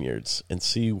the vineyards and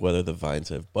see whether the vines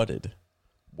have budded,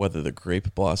 whether the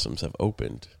grape blossoms have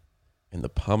opened, and the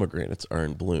pomegranates are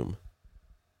in bloom.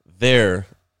 There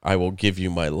I will give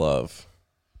you my love.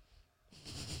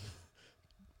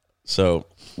 So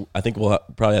I think we'll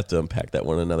probably have to unpack that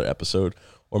one in another episode,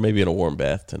 or maybe in a warm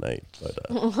bath tonight. But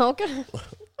okay.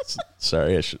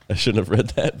 Sorry, I shouldn't have read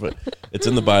that, but it's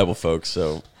in the Bible, folks.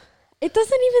 So it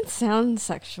doesn't even sound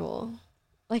sexual.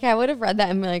 Like I would have read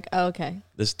that and be like, oh, okay.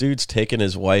 This dude's taking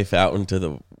his wife out into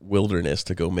the wilderness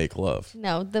to go make love.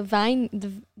 No, the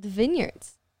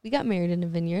vineyards. We got married in a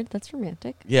vineyard. That's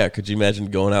romantic. Yeah, could you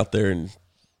imagine going out there and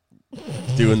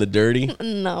doing the dirty?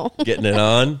 No. Getting it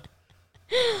on?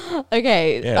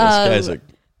 Okay. Yeah, this guy's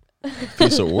a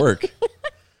piece of work.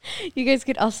 You guys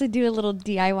could also do a little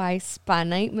DIY spa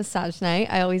night, massage night.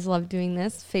 I always love doing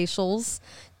this. Facials.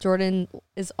 Jordan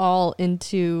is all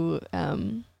into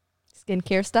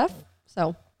skincare stuff.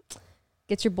 So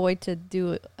get your boy to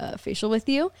do a facial with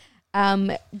you.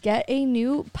 Get a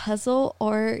new puzzle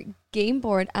or game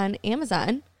board on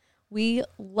Amazon. We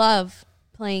love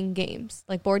playing games,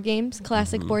 like board games,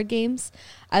 classic board games.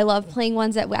 I love playing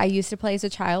ones that I used to play as a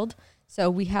child. So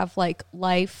we have like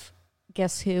Life,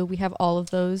 Guess Who. We have all of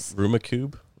those.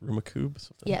 Rumacube.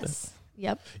 Yes. Like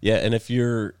yep. Yeah, and if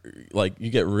you're like you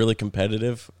get really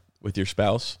competitive with your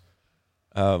spouse,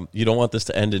 you don't want this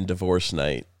to end in divorce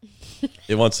night.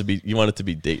 You want it to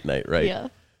be date night, right? Yeah.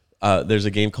 There's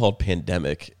a game called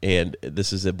Pandemic, and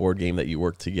this is a board game that you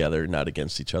work together, not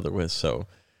against each other with. So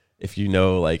if you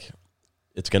know, like,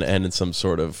 it's going to end in some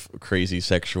sort of crazy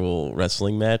sexual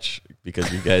wrestling match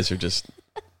because you guys are just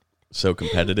so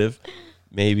competitive,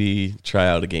 maybe try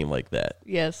out a game like that.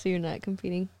 Yeah, so you're not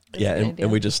competing. That's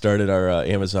and we just started our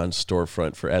Amazon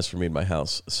storefront for As For Me and My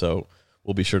House. So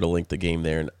we'll be sure to link the game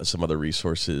there and some other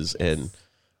resources and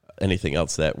anything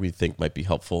else that we think might be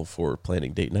helpful for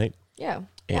planning date night. Yeah.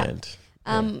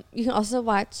 And you can also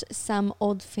watch some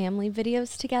old family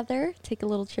videos together. Take a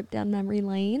little trip down memory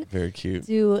lane. Very cute.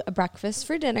 Do a breakfast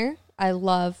for dinner. I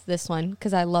love this one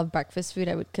because I love breakfast food.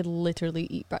 I could literally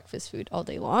eat breakfast food all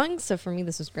day long. So for me,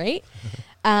 this was great.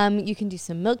 You can do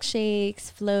some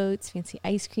milkshakes, floats, fancy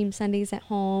ice cream sundaes at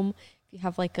home. If you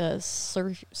have like a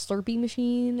Slurpee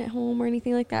machine at home or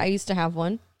anything like that. I used to have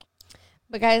one.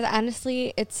 But guys,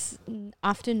 honestly, it's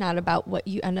often not about what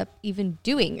you end up even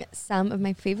doing. Some of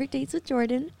my favorite dates with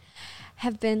Jordan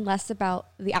have been less about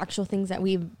the actual things that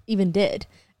we even did.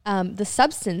 The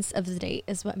substance of the date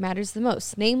is what matters the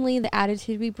most, namely the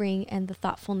attitude we bring and the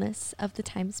thoughtfulness of the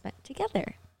time spent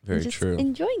together. Very true.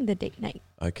 Enjoying the date night.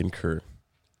 I concur.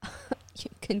 You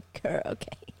concur,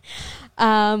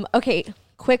 okay. Okay,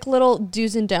 quick little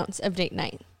do's and don'ts of date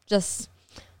night. Just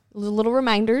little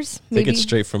reminders. Take it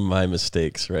straight from my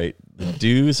mistakes, right? The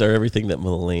do's are everything that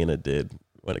Melena did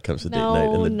when it comes to date night,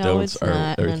 and the don'ts are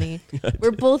not, honey.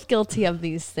 We're both guilty of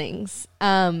these things.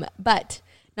 But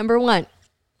number one,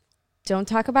 don't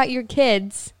talk about your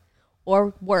kids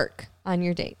or work on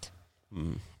your date.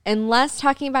 Unless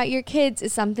talking about your kids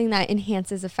is something that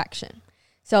enhances affection.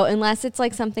 So unless it's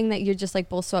like something that you're just like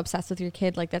both so obsessed with your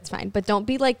kid, like that's fine. But don't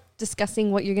be like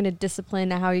discussing what you're going to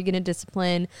discipline, how you're going to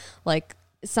discipline, like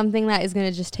something that is going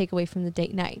to just take away from the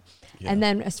date night. Yeah. And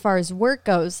then as far as work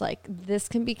goes, like this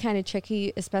can be kind of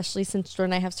tricky, especially since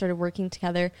Jordan and I have started working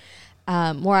together.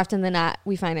 More often than not,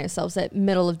 we find ourselves at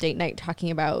middle of date night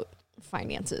talking about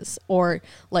finances or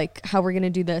like how we're going to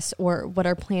do this or what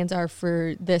our plans are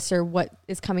for this or what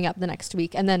is coming up the next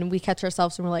week. And then we catch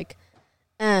ourselves and we're like,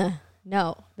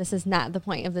 no, this is not the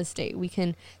point of this date. We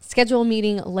can schedule a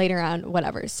meeting later on,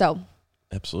 whatever. So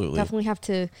absolutely, definitely have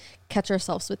to catch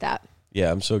ourselves with that.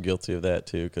 Yeah, I'm so guilty of that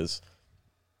too, because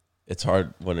it's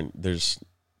hard when there's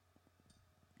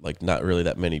like not really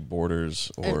that many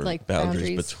borders or like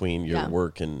boundaries between your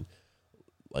work and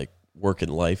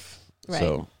life. Right.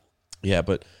 So yeah,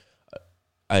 but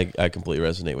I completely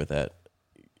resonate with that.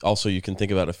 Also, you can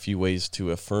think about a few ways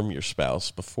to affirm your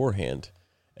spouse beforehand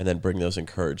and then bring those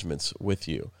encouragements with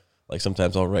you. Like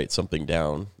sometimes I'll write something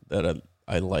down that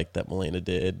I like that Milena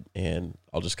did, and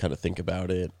I'll just kind of think about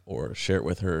it or share it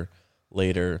with her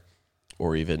later,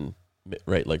 or even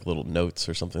write like little notes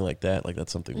or something like that. Like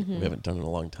that's something we haven't done in a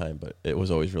long time, but it was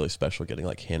always really special getting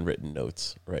like handwritten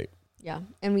notes, right? Yeah,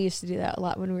 and we used to do that a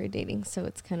lot when we were dating, so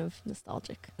it's kind of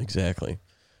nostalgic. Exactly.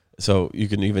 So you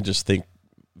can even just think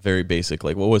very basic,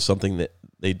 like what was something that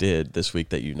they did this week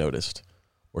that you noticed,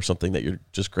 or something that you're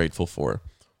just grateful for,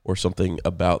 or something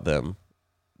about them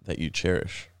that you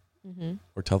cherish,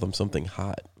 or tell them something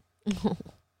hot.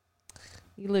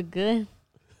 You look good.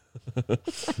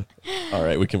 All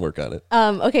right, we can work on it.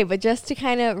 Okay, but just to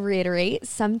kind of reiterate,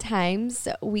 sometimes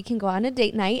we can go on a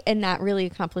date night and not really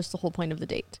accomplish the whole point of the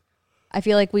date. I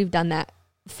feel like we've done that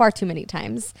far too many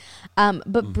times.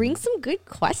 But bring some good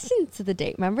questions to the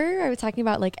date. Remember, I was talking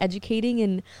about like educating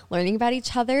and learning about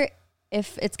each other.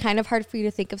 If it's kind of hard for you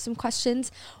to think of some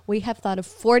questions, we have thought of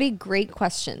 40 great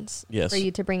questions for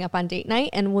you to bring up on date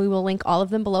night, and we will link all of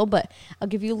them below, but I'll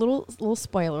give you little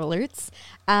spoiler alerts.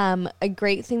 A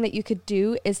great thing that you could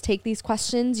do is take these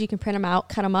questions, you can print them out,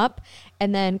 cut them up,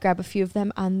 and then grab a few of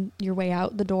them on your way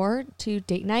out the door to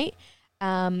date night.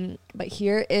 But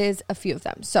here is a few of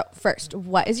them. So first,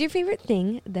 what is your favorite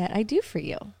thing that I do for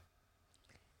you?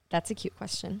 That's a cute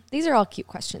question. These are all cute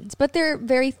questions, but they're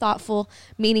very thoughtful,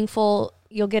 meaningful.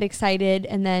 You'll get excited,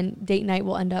 and then date night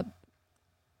will end up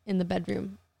in the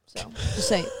bedroom. So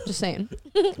just saying.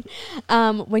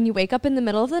 When you wake up in the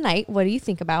middle of the night, what do you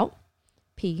think about?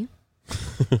 Pee.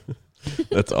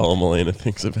 That's all Milena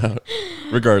thinks about,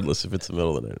 regardless if it's the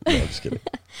middle of the night. No, I'm just kidding.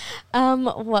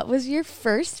 What was your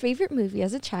first favorite movie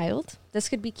as a child? This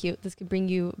could be cute. This could bring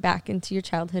you back into your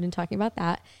childhood and talking about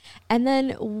that. And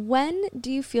then when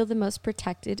do you feel the most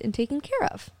protected and taken care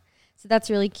of? So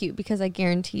that's really cute because I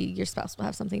guarantee your spouse will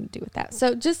have something to do with that.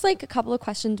 So just like a couple of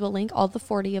questions, we'll link all the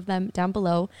 40 of them down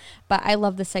below. But I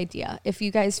love this idea. If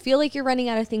you guys feel like you're running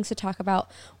out of things to talk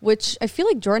about, which I feel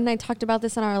like Jordan and I talked about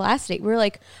this on our last date. We were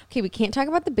like, okay, we can't talk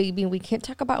about the baby and we can't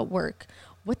talk about work.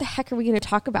 What the heck are we going to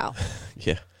talk about?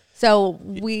 Yeah. So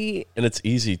and it's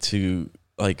easy to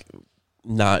like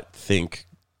not think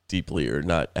deeply or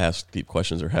not ask deep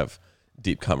questions or have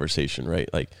deep conversation,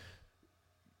 right? Like,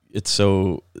 it's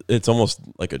almost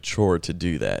like a chore to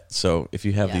do that. So if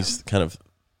you have these kind of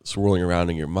swirling around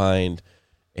in your mind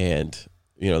and,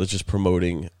 they're just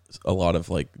promoting a lot of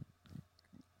like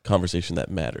conversation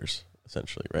that matters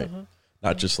essentially, right?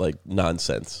 Not just like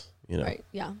nonsense, Right.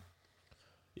 Yeah.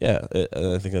 Yeah.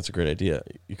 I think that's a great idea.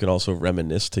 You can also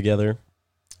reminisce together.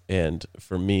 And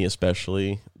for me,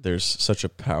 especially, there's such a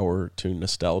power to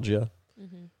nostalgia.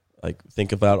 Like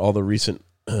think about all the recent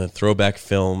throwback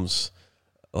films.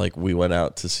 Like we went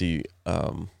out to see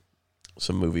some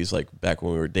movies like back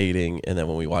when we were dating, and then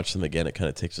when we watch them again, it kind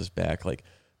of takes us back. Like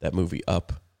that movie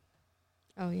Up.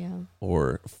 Oh yeah.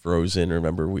 Or Frozen.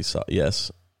 Remember we saw?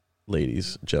 Yes,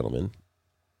 ladies, gentlemen,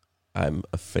 I'm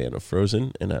a fan of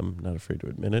Frozen, and I'm not afraid to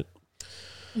admit it.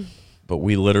 But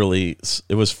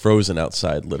it was frozen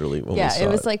outside, literally. When we saw it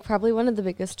was like probably one of the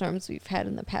biggest storms we've had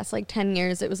in the past like 10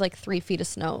 years. It was like 3 feet of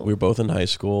snow. We were both in high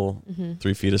school.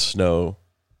 3 feet of snow.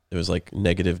 It was like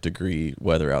negative degree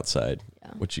weather outside,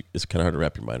 which is kind of hard to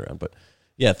wrap your mind around. But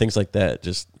yeah, things like that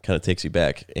just kind of takes you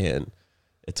back, and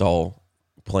it's all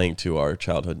playing to our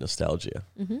childhood nostalgia,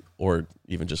 or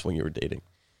even just when you were dating.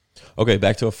 Okay,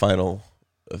 back to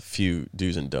a few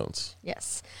do's and don'ts.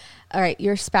 Yes. All right,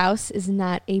 your spouse is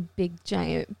not a big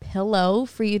giant pillow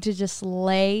for you to just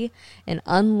lay and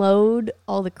unload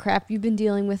all the crap you've been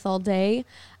dealing with all day.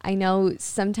 I know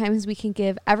sometimes we can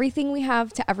give everything we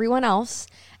have to everyone else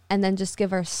and then just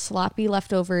give our sloppy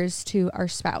leftovers to our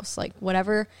spouse. Like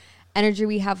whatever energy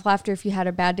we have left, or if you had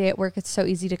a bad day at work, it's so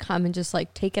easy to come and just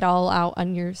like take it all out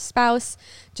on your spouse.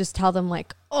 Just tell them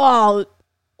like, oh,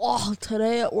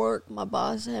 today at work, my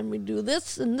boss had me do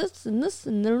this and this and this.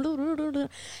 And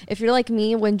if you're like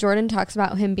me, when Jordan talks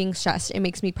about him being stressed, it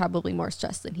makes me probably more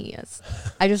stressed than he is.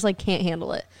 I just like can't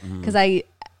handle it because I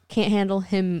can't handle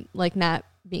him like not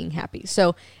being happy.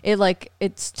 So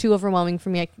it's too overwhelming for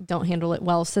me. I don't handle it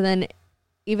well. So then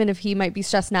even if he might be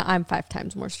stressed now, I'm 5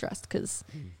 times more stressed because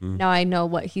now I know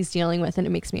what he's dealing with and it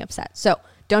makes me upset. So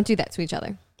don't do that to each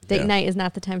other. Date night is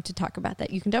not the time to talk about that.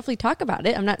 You can definitely talk about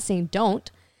it. I'm not saying don't,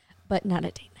 but not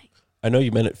a date night. I know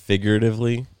you meant it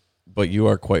figuratively, but you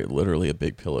are quite literally a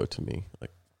big pillow to me.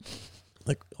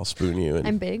 Like I'll spoon you. And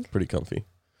I'm big. Pretty comfy.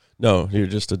 No, you're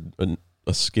just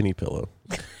a skinny pillow.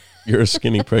 You're a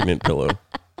skinny pregnant pillow.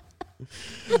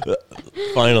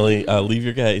 Finally, leave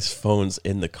your guys' phones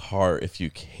in the car if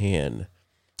you can,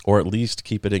 or at least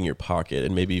keep it in your pocket,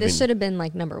 and maybe this should have been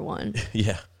like number 1.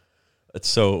 Yeah, it's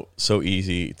so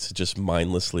easy to just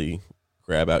mindlessly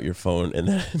grab out your phone, and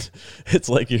then it's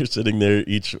like you're sitting there,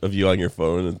 each of you on your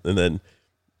phone, and then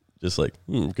just like,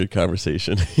 good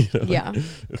conversation. Yeah.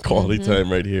 Quality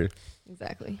time right here.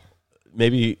 Exactly.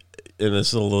 Maybe, and this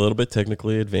is a little bit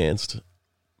technically advanced,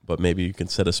 but maybe you can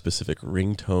set a specific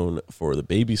ringtone for the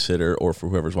babysitter or for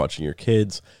whoever's watching your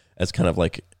kids as kind of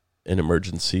like an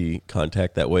emergency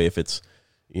contact. That way, if it's,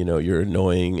 your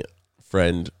annoying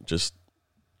friend just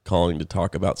calling to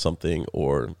talk about something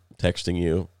or texting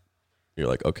you, you're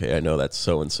like, okay, I know that's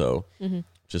so-and-so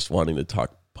just wanting to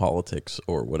talk politics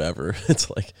or whatever. It's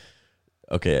like,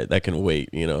 okay, that can wait,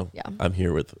 Yeah. I'm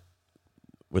here with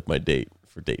my date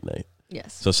for date night.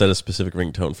 Yes. So set a specific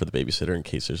ringtone for the babysitter in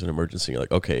case there's an emergency. You're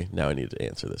like, okay, now I need to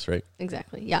answer this, right?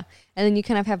 Exactly. Yeah. And then you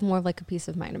kind of have more of like a peace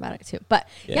of mind about it too. But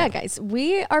yeah, guys,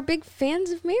 we are big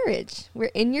fans of marriage.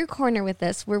 We're in your corner with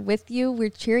this. We're with you. We're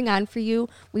cheering on for you.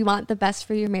 We want the best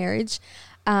for your marriage.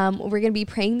 We're going to be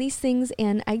praying these things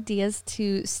and ideas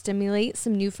to stimulate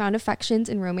some newfound affections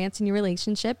and romance in your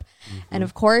relationship. And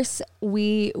of course,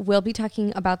 we will be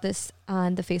talking about this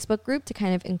on the Facebook group to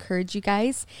kind of encourage you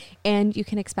guys. And you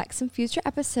can expect some future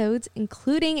episodes,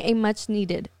 including a much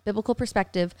needed biblical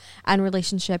perspective on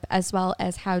relationship, as well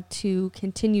as how to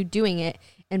continue doing it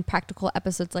in practical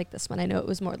episodes like this one. I know it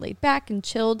was more laid back and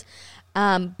chilled,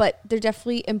 but they're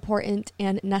definitely important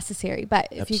and necessary. But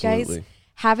if you guys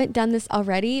haven't done this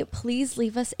already, please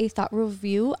leave us a thought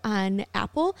review on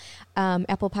Apple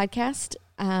Podcast.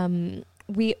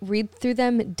 We read through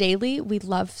them daily. We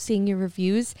love seeing your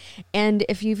reviews. And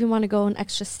if you even want to go an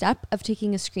extra step of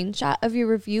taking a screenshot of your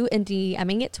review and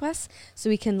DMing it to us so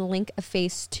we can link a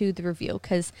face to the review,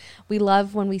 because we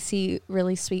love when we see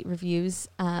really sweet reviews.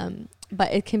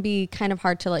 But it can be kind of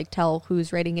hard to like tell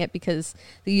who's rating it because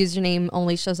the username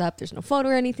only shows up. There's no photo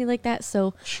or anything like that.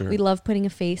 So we love putting a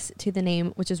face to the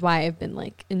name, which is why I've been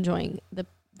like enjoying the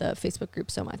Facebook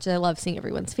group so much. I love seeing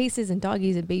everyone's faces and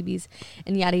doggies and babies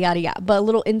and yada, yada, yada. But a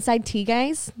little inside tea,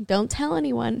 guys. Don't tell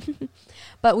anyone.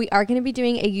 But we are going to be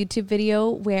doing a YouTube video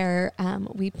where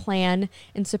we plan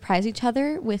and surprise each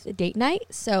other with a date night.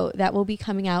 So that will be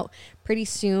coming out pretty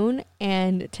soon.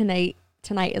 And tonight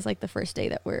is like the first day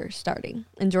that we're starting.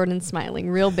 And Jordan's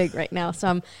smiling real big right now. So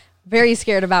I'm very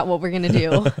scared about what we're going to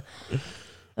do.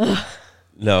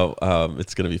 No,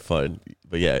 it's going to be fun.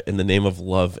 But yeah, in the name of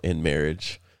love and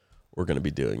marriage, we're going to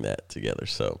be doing that together.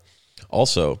 So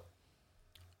also,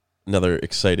 another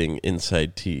exciting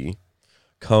inside tea,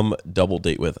 come double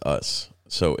date with us.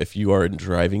 So if you are in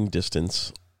driving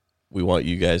distance, we want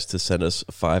you guys to send us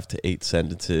 5 to 8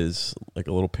 sentences, like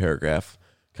a little paragraph,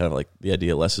 kind of like the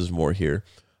idea less is more here,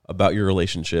 about your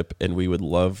relationship. And we would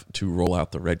love to roll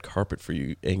out the red carpet for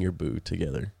you and your boo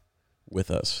together with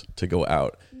us to go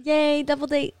out. Yay, double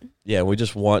date. Yeah, we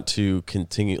just want to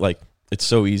continue. Like, it's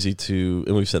so easy to,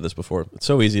 and we've said this before, it's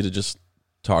so easy to just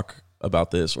talk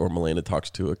about this, or Melinda talks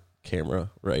to a camera,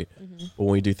 right? But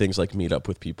when we do things like meet up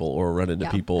with people or run into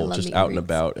people just out and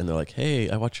about, and they're like, hey,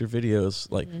 I watch your videos,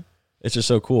 like, it's just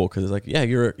so cool because it's like, yeah,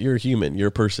 you're a human, you're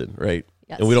a person, right?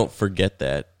 Yes. And we don't forget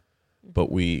that, but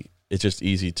it's just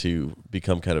easy to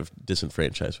become kind of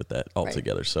disenfranchised with that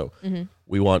altogether. Right. So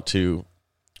we want to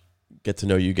get to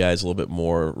know you guys a little bit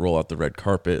more, roll out the red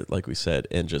carpet, like we said,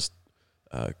 and just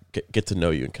get to know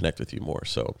you and connect with you more.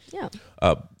 So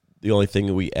the only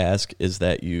thing we ask is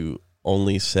that you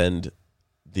only send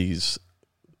these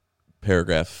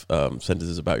paragraph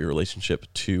sentences about your relationship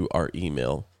to our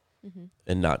email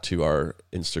and not to our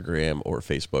Instagram or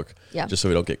Facebook, just so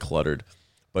we don't get cluttered.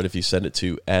 But if you send it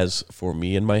to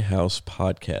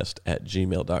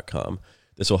asformeandmyhousepodcast@gmail.com,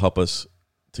 this will help us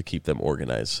to keep them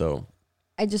organized. So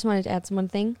I just wanted to add one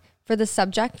thing. For the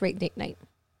subject, rate date night.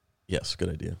 Yes, good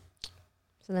idea.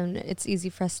 So then it's easy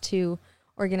for us to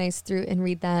organize through and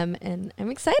read them, and I'm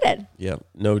excited. Yeah,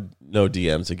 no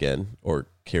DMs again, or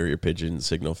carrier pigeon,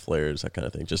 signal flares, that kind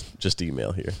of thing. Just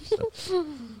email here. So.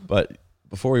 But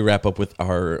before we wrap up with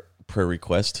our prayer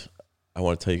request, I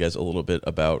want to tell you guys a little bit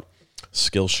about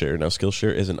Skillshare. Now,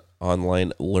 Skillshare is an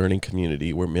online learning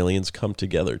community where millions come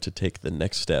together to take the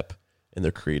next step in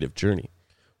their creative journey.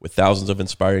 With thousands of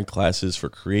inspiring classes for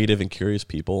creative and curious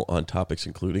people on topics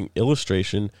including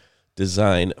illustration,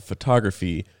 design,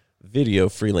 photography, video,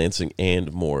 freelancing,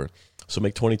 and more. So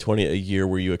make 2020 a year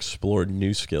where you explore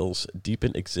new skills,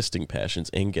 deepen existing passions,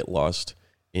 and get lost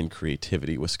in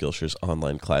creativity with Skillshare's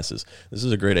online classes. This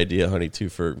is a great idea, honey, too,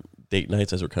 for date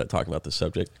nights, as we're kind of talking about this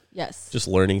subject. Yes. Just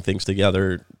learning things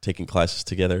together, taking classes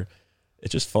together.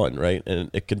 It's just fun, right? And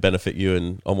it can benefit you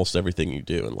in almost everything you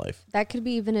do in life. That could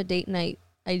be even a date night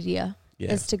idea,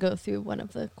 is to go through one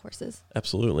of the courses.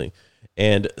 Absolutely.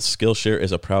 And Skillshare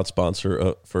is a proud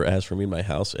sponsor for As For Me and My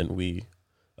House, and we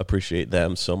appreciate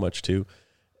them so much, too,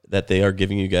 that they are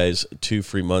giving you guys 2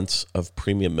 free months of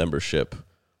premium membership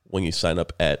when you sign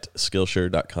up at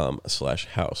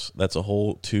Skillshare.com/house. That's a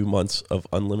whole 2 months of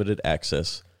unlimited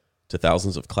access to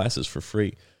thousands of classes for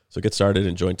free. So get started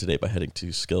and join today by heading to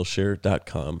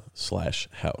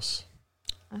Skillshare.com/house.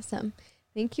 Awesome.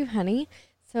 Thank you, honey.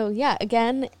 So yeah,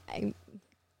 again, I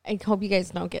hope you guys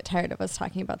don't get tired of us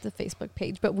talking about the Facebook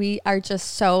page, but we are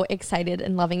just so excited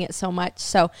and loving it so much.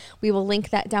 So we will link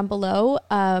that down below.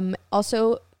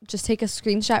 Also, just take a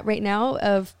screenshot right now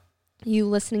of you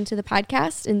listening to the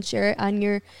podcast and share it on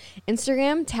your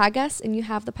Instagram, tag us, and you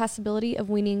have the possibility of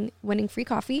winning free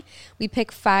coffee. We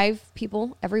pick 5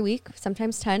 people every week,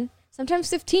 sometimes 10, sometimes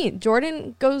 15.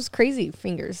 Jordan goes crazy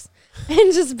fingers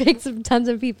and just picks up tons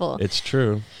of people. It's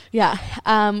true. Yeah.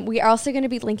 We are also going to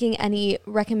be linking any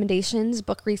recommendations,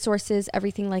 book resources,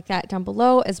 everything like that down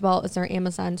below, as well as our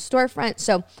Amazon storefront.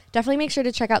 So definitely make sure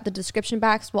to check out the description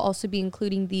box. We'll also be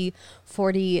including the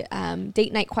 40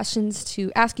 date night questions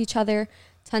to ask each other.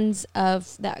 Tons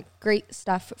of that great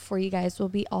stuff for you guys will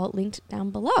be all linked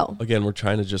down below. Again, we're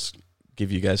trying to just give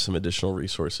you guys some additional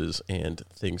resources and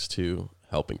things to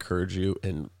help encourage you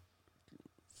and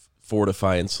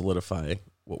fortify and solidify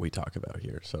what we talk about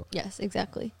here. So yes,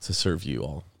 exactly. To serve you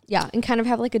all. Yeah, and kind of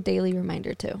have like a daily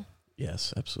reminder too.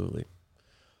 Yes, absolutely.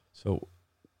 So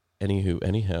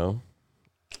anyhow,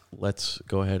 let's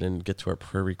go ahead and get to our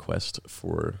prayer request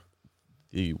for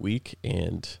the week,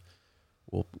 and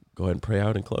we'll go ahead and pray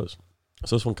out and close.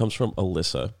 So this one comes from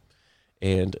Alyssa,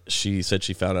 and she said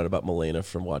she found out about Milena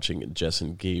from watching Jess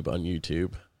and Gabe on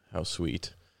YouTube. How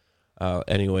sweet.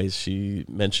 Anyways, she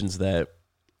mentions that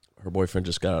her boyfriend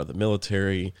just got out of the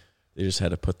military. They just had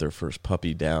to put their first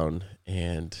puppy down,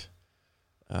 and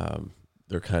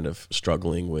they're kind of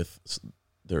struggling with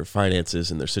their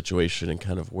finances and their situation and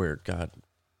kind of where God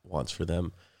wants for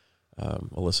them.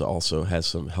 Alyssa also has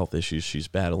some health issues she's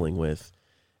battling with,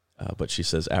 but she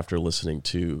says after listening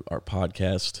to our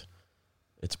podcast,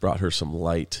 it's brought her some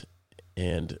light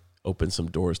and opened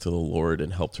some doors to the Lord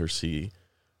and helped her see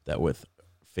that with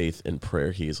faith and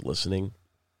prayer, He is listening,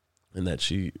 and that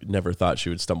she never thought she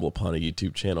would stumble upon a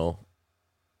YouTube channel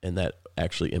and that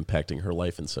actually impacting her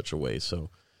life in such a way. So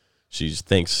she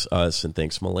thanks us and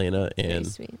thanks Milena. And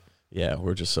sweet. Yeah,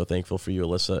 we're just so thankful for you,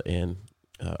 Alyssa, and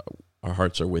our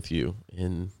hearts are with you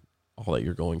in all that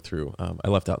you're going through. I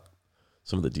left out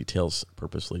some of the details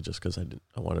purposely just because I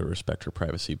wanted to respect her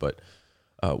privacy, but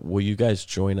will you guys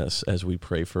join us as we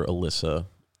pray for Alyssa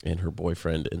and her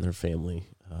boyfriend and their family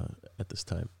at this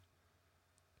time?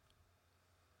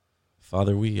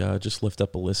 Father, we just lift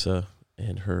up Alyssa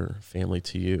and her family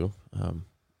to you.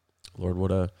 Lord,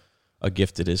 what a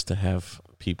gift it is to have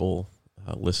people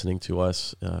listening to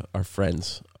us, our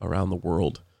friends around the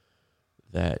world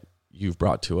that you've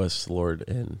brought to us, Lord,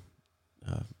 and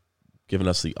given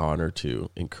us the honor to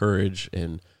encourage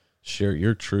and share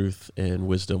your truth and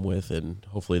wisdom with, and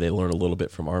hopefully they learn a little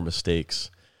bit from our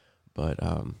mistakes. But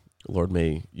Lord,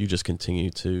 may you just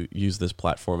continue to use this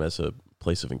platform as a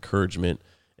place of encouragement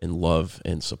and love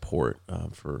and support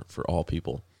for all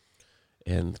people.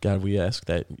 And God, we ask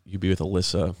that you be with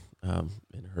Alyssa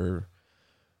in her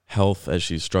health as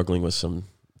she's struggling with some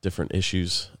different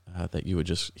issues, that you would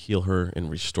just heal her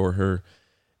and restore her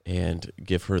and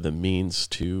give her the means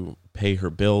to pay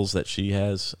her bills that she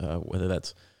has, whether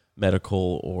that's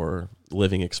medical or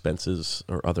living expenses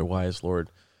or otherwise.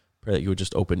 Lord, pray that you would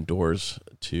just open doors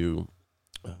to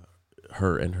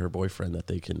her and her boyfriend, that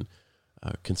they can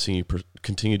continue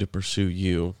to pursue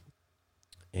you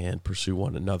and pursue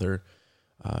one another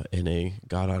in a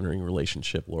God-honoring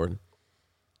relationship, Lord.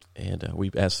 And we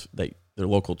ask that their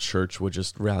local church would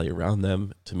just rally around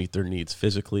them to meet their needs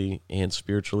physically and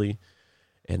spiritually,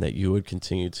 and that you would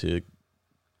continue to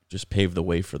just pave the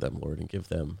way for them, Lord, and give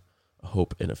them a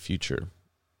hope and a future.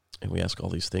 And we ask all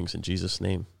these things in Jesus'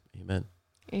 name. Amen.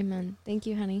 Amen. Thank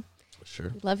you, honey.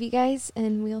 Sure. Love you guys,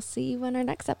 and we'll see you on our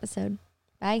next episode.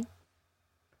 Bye.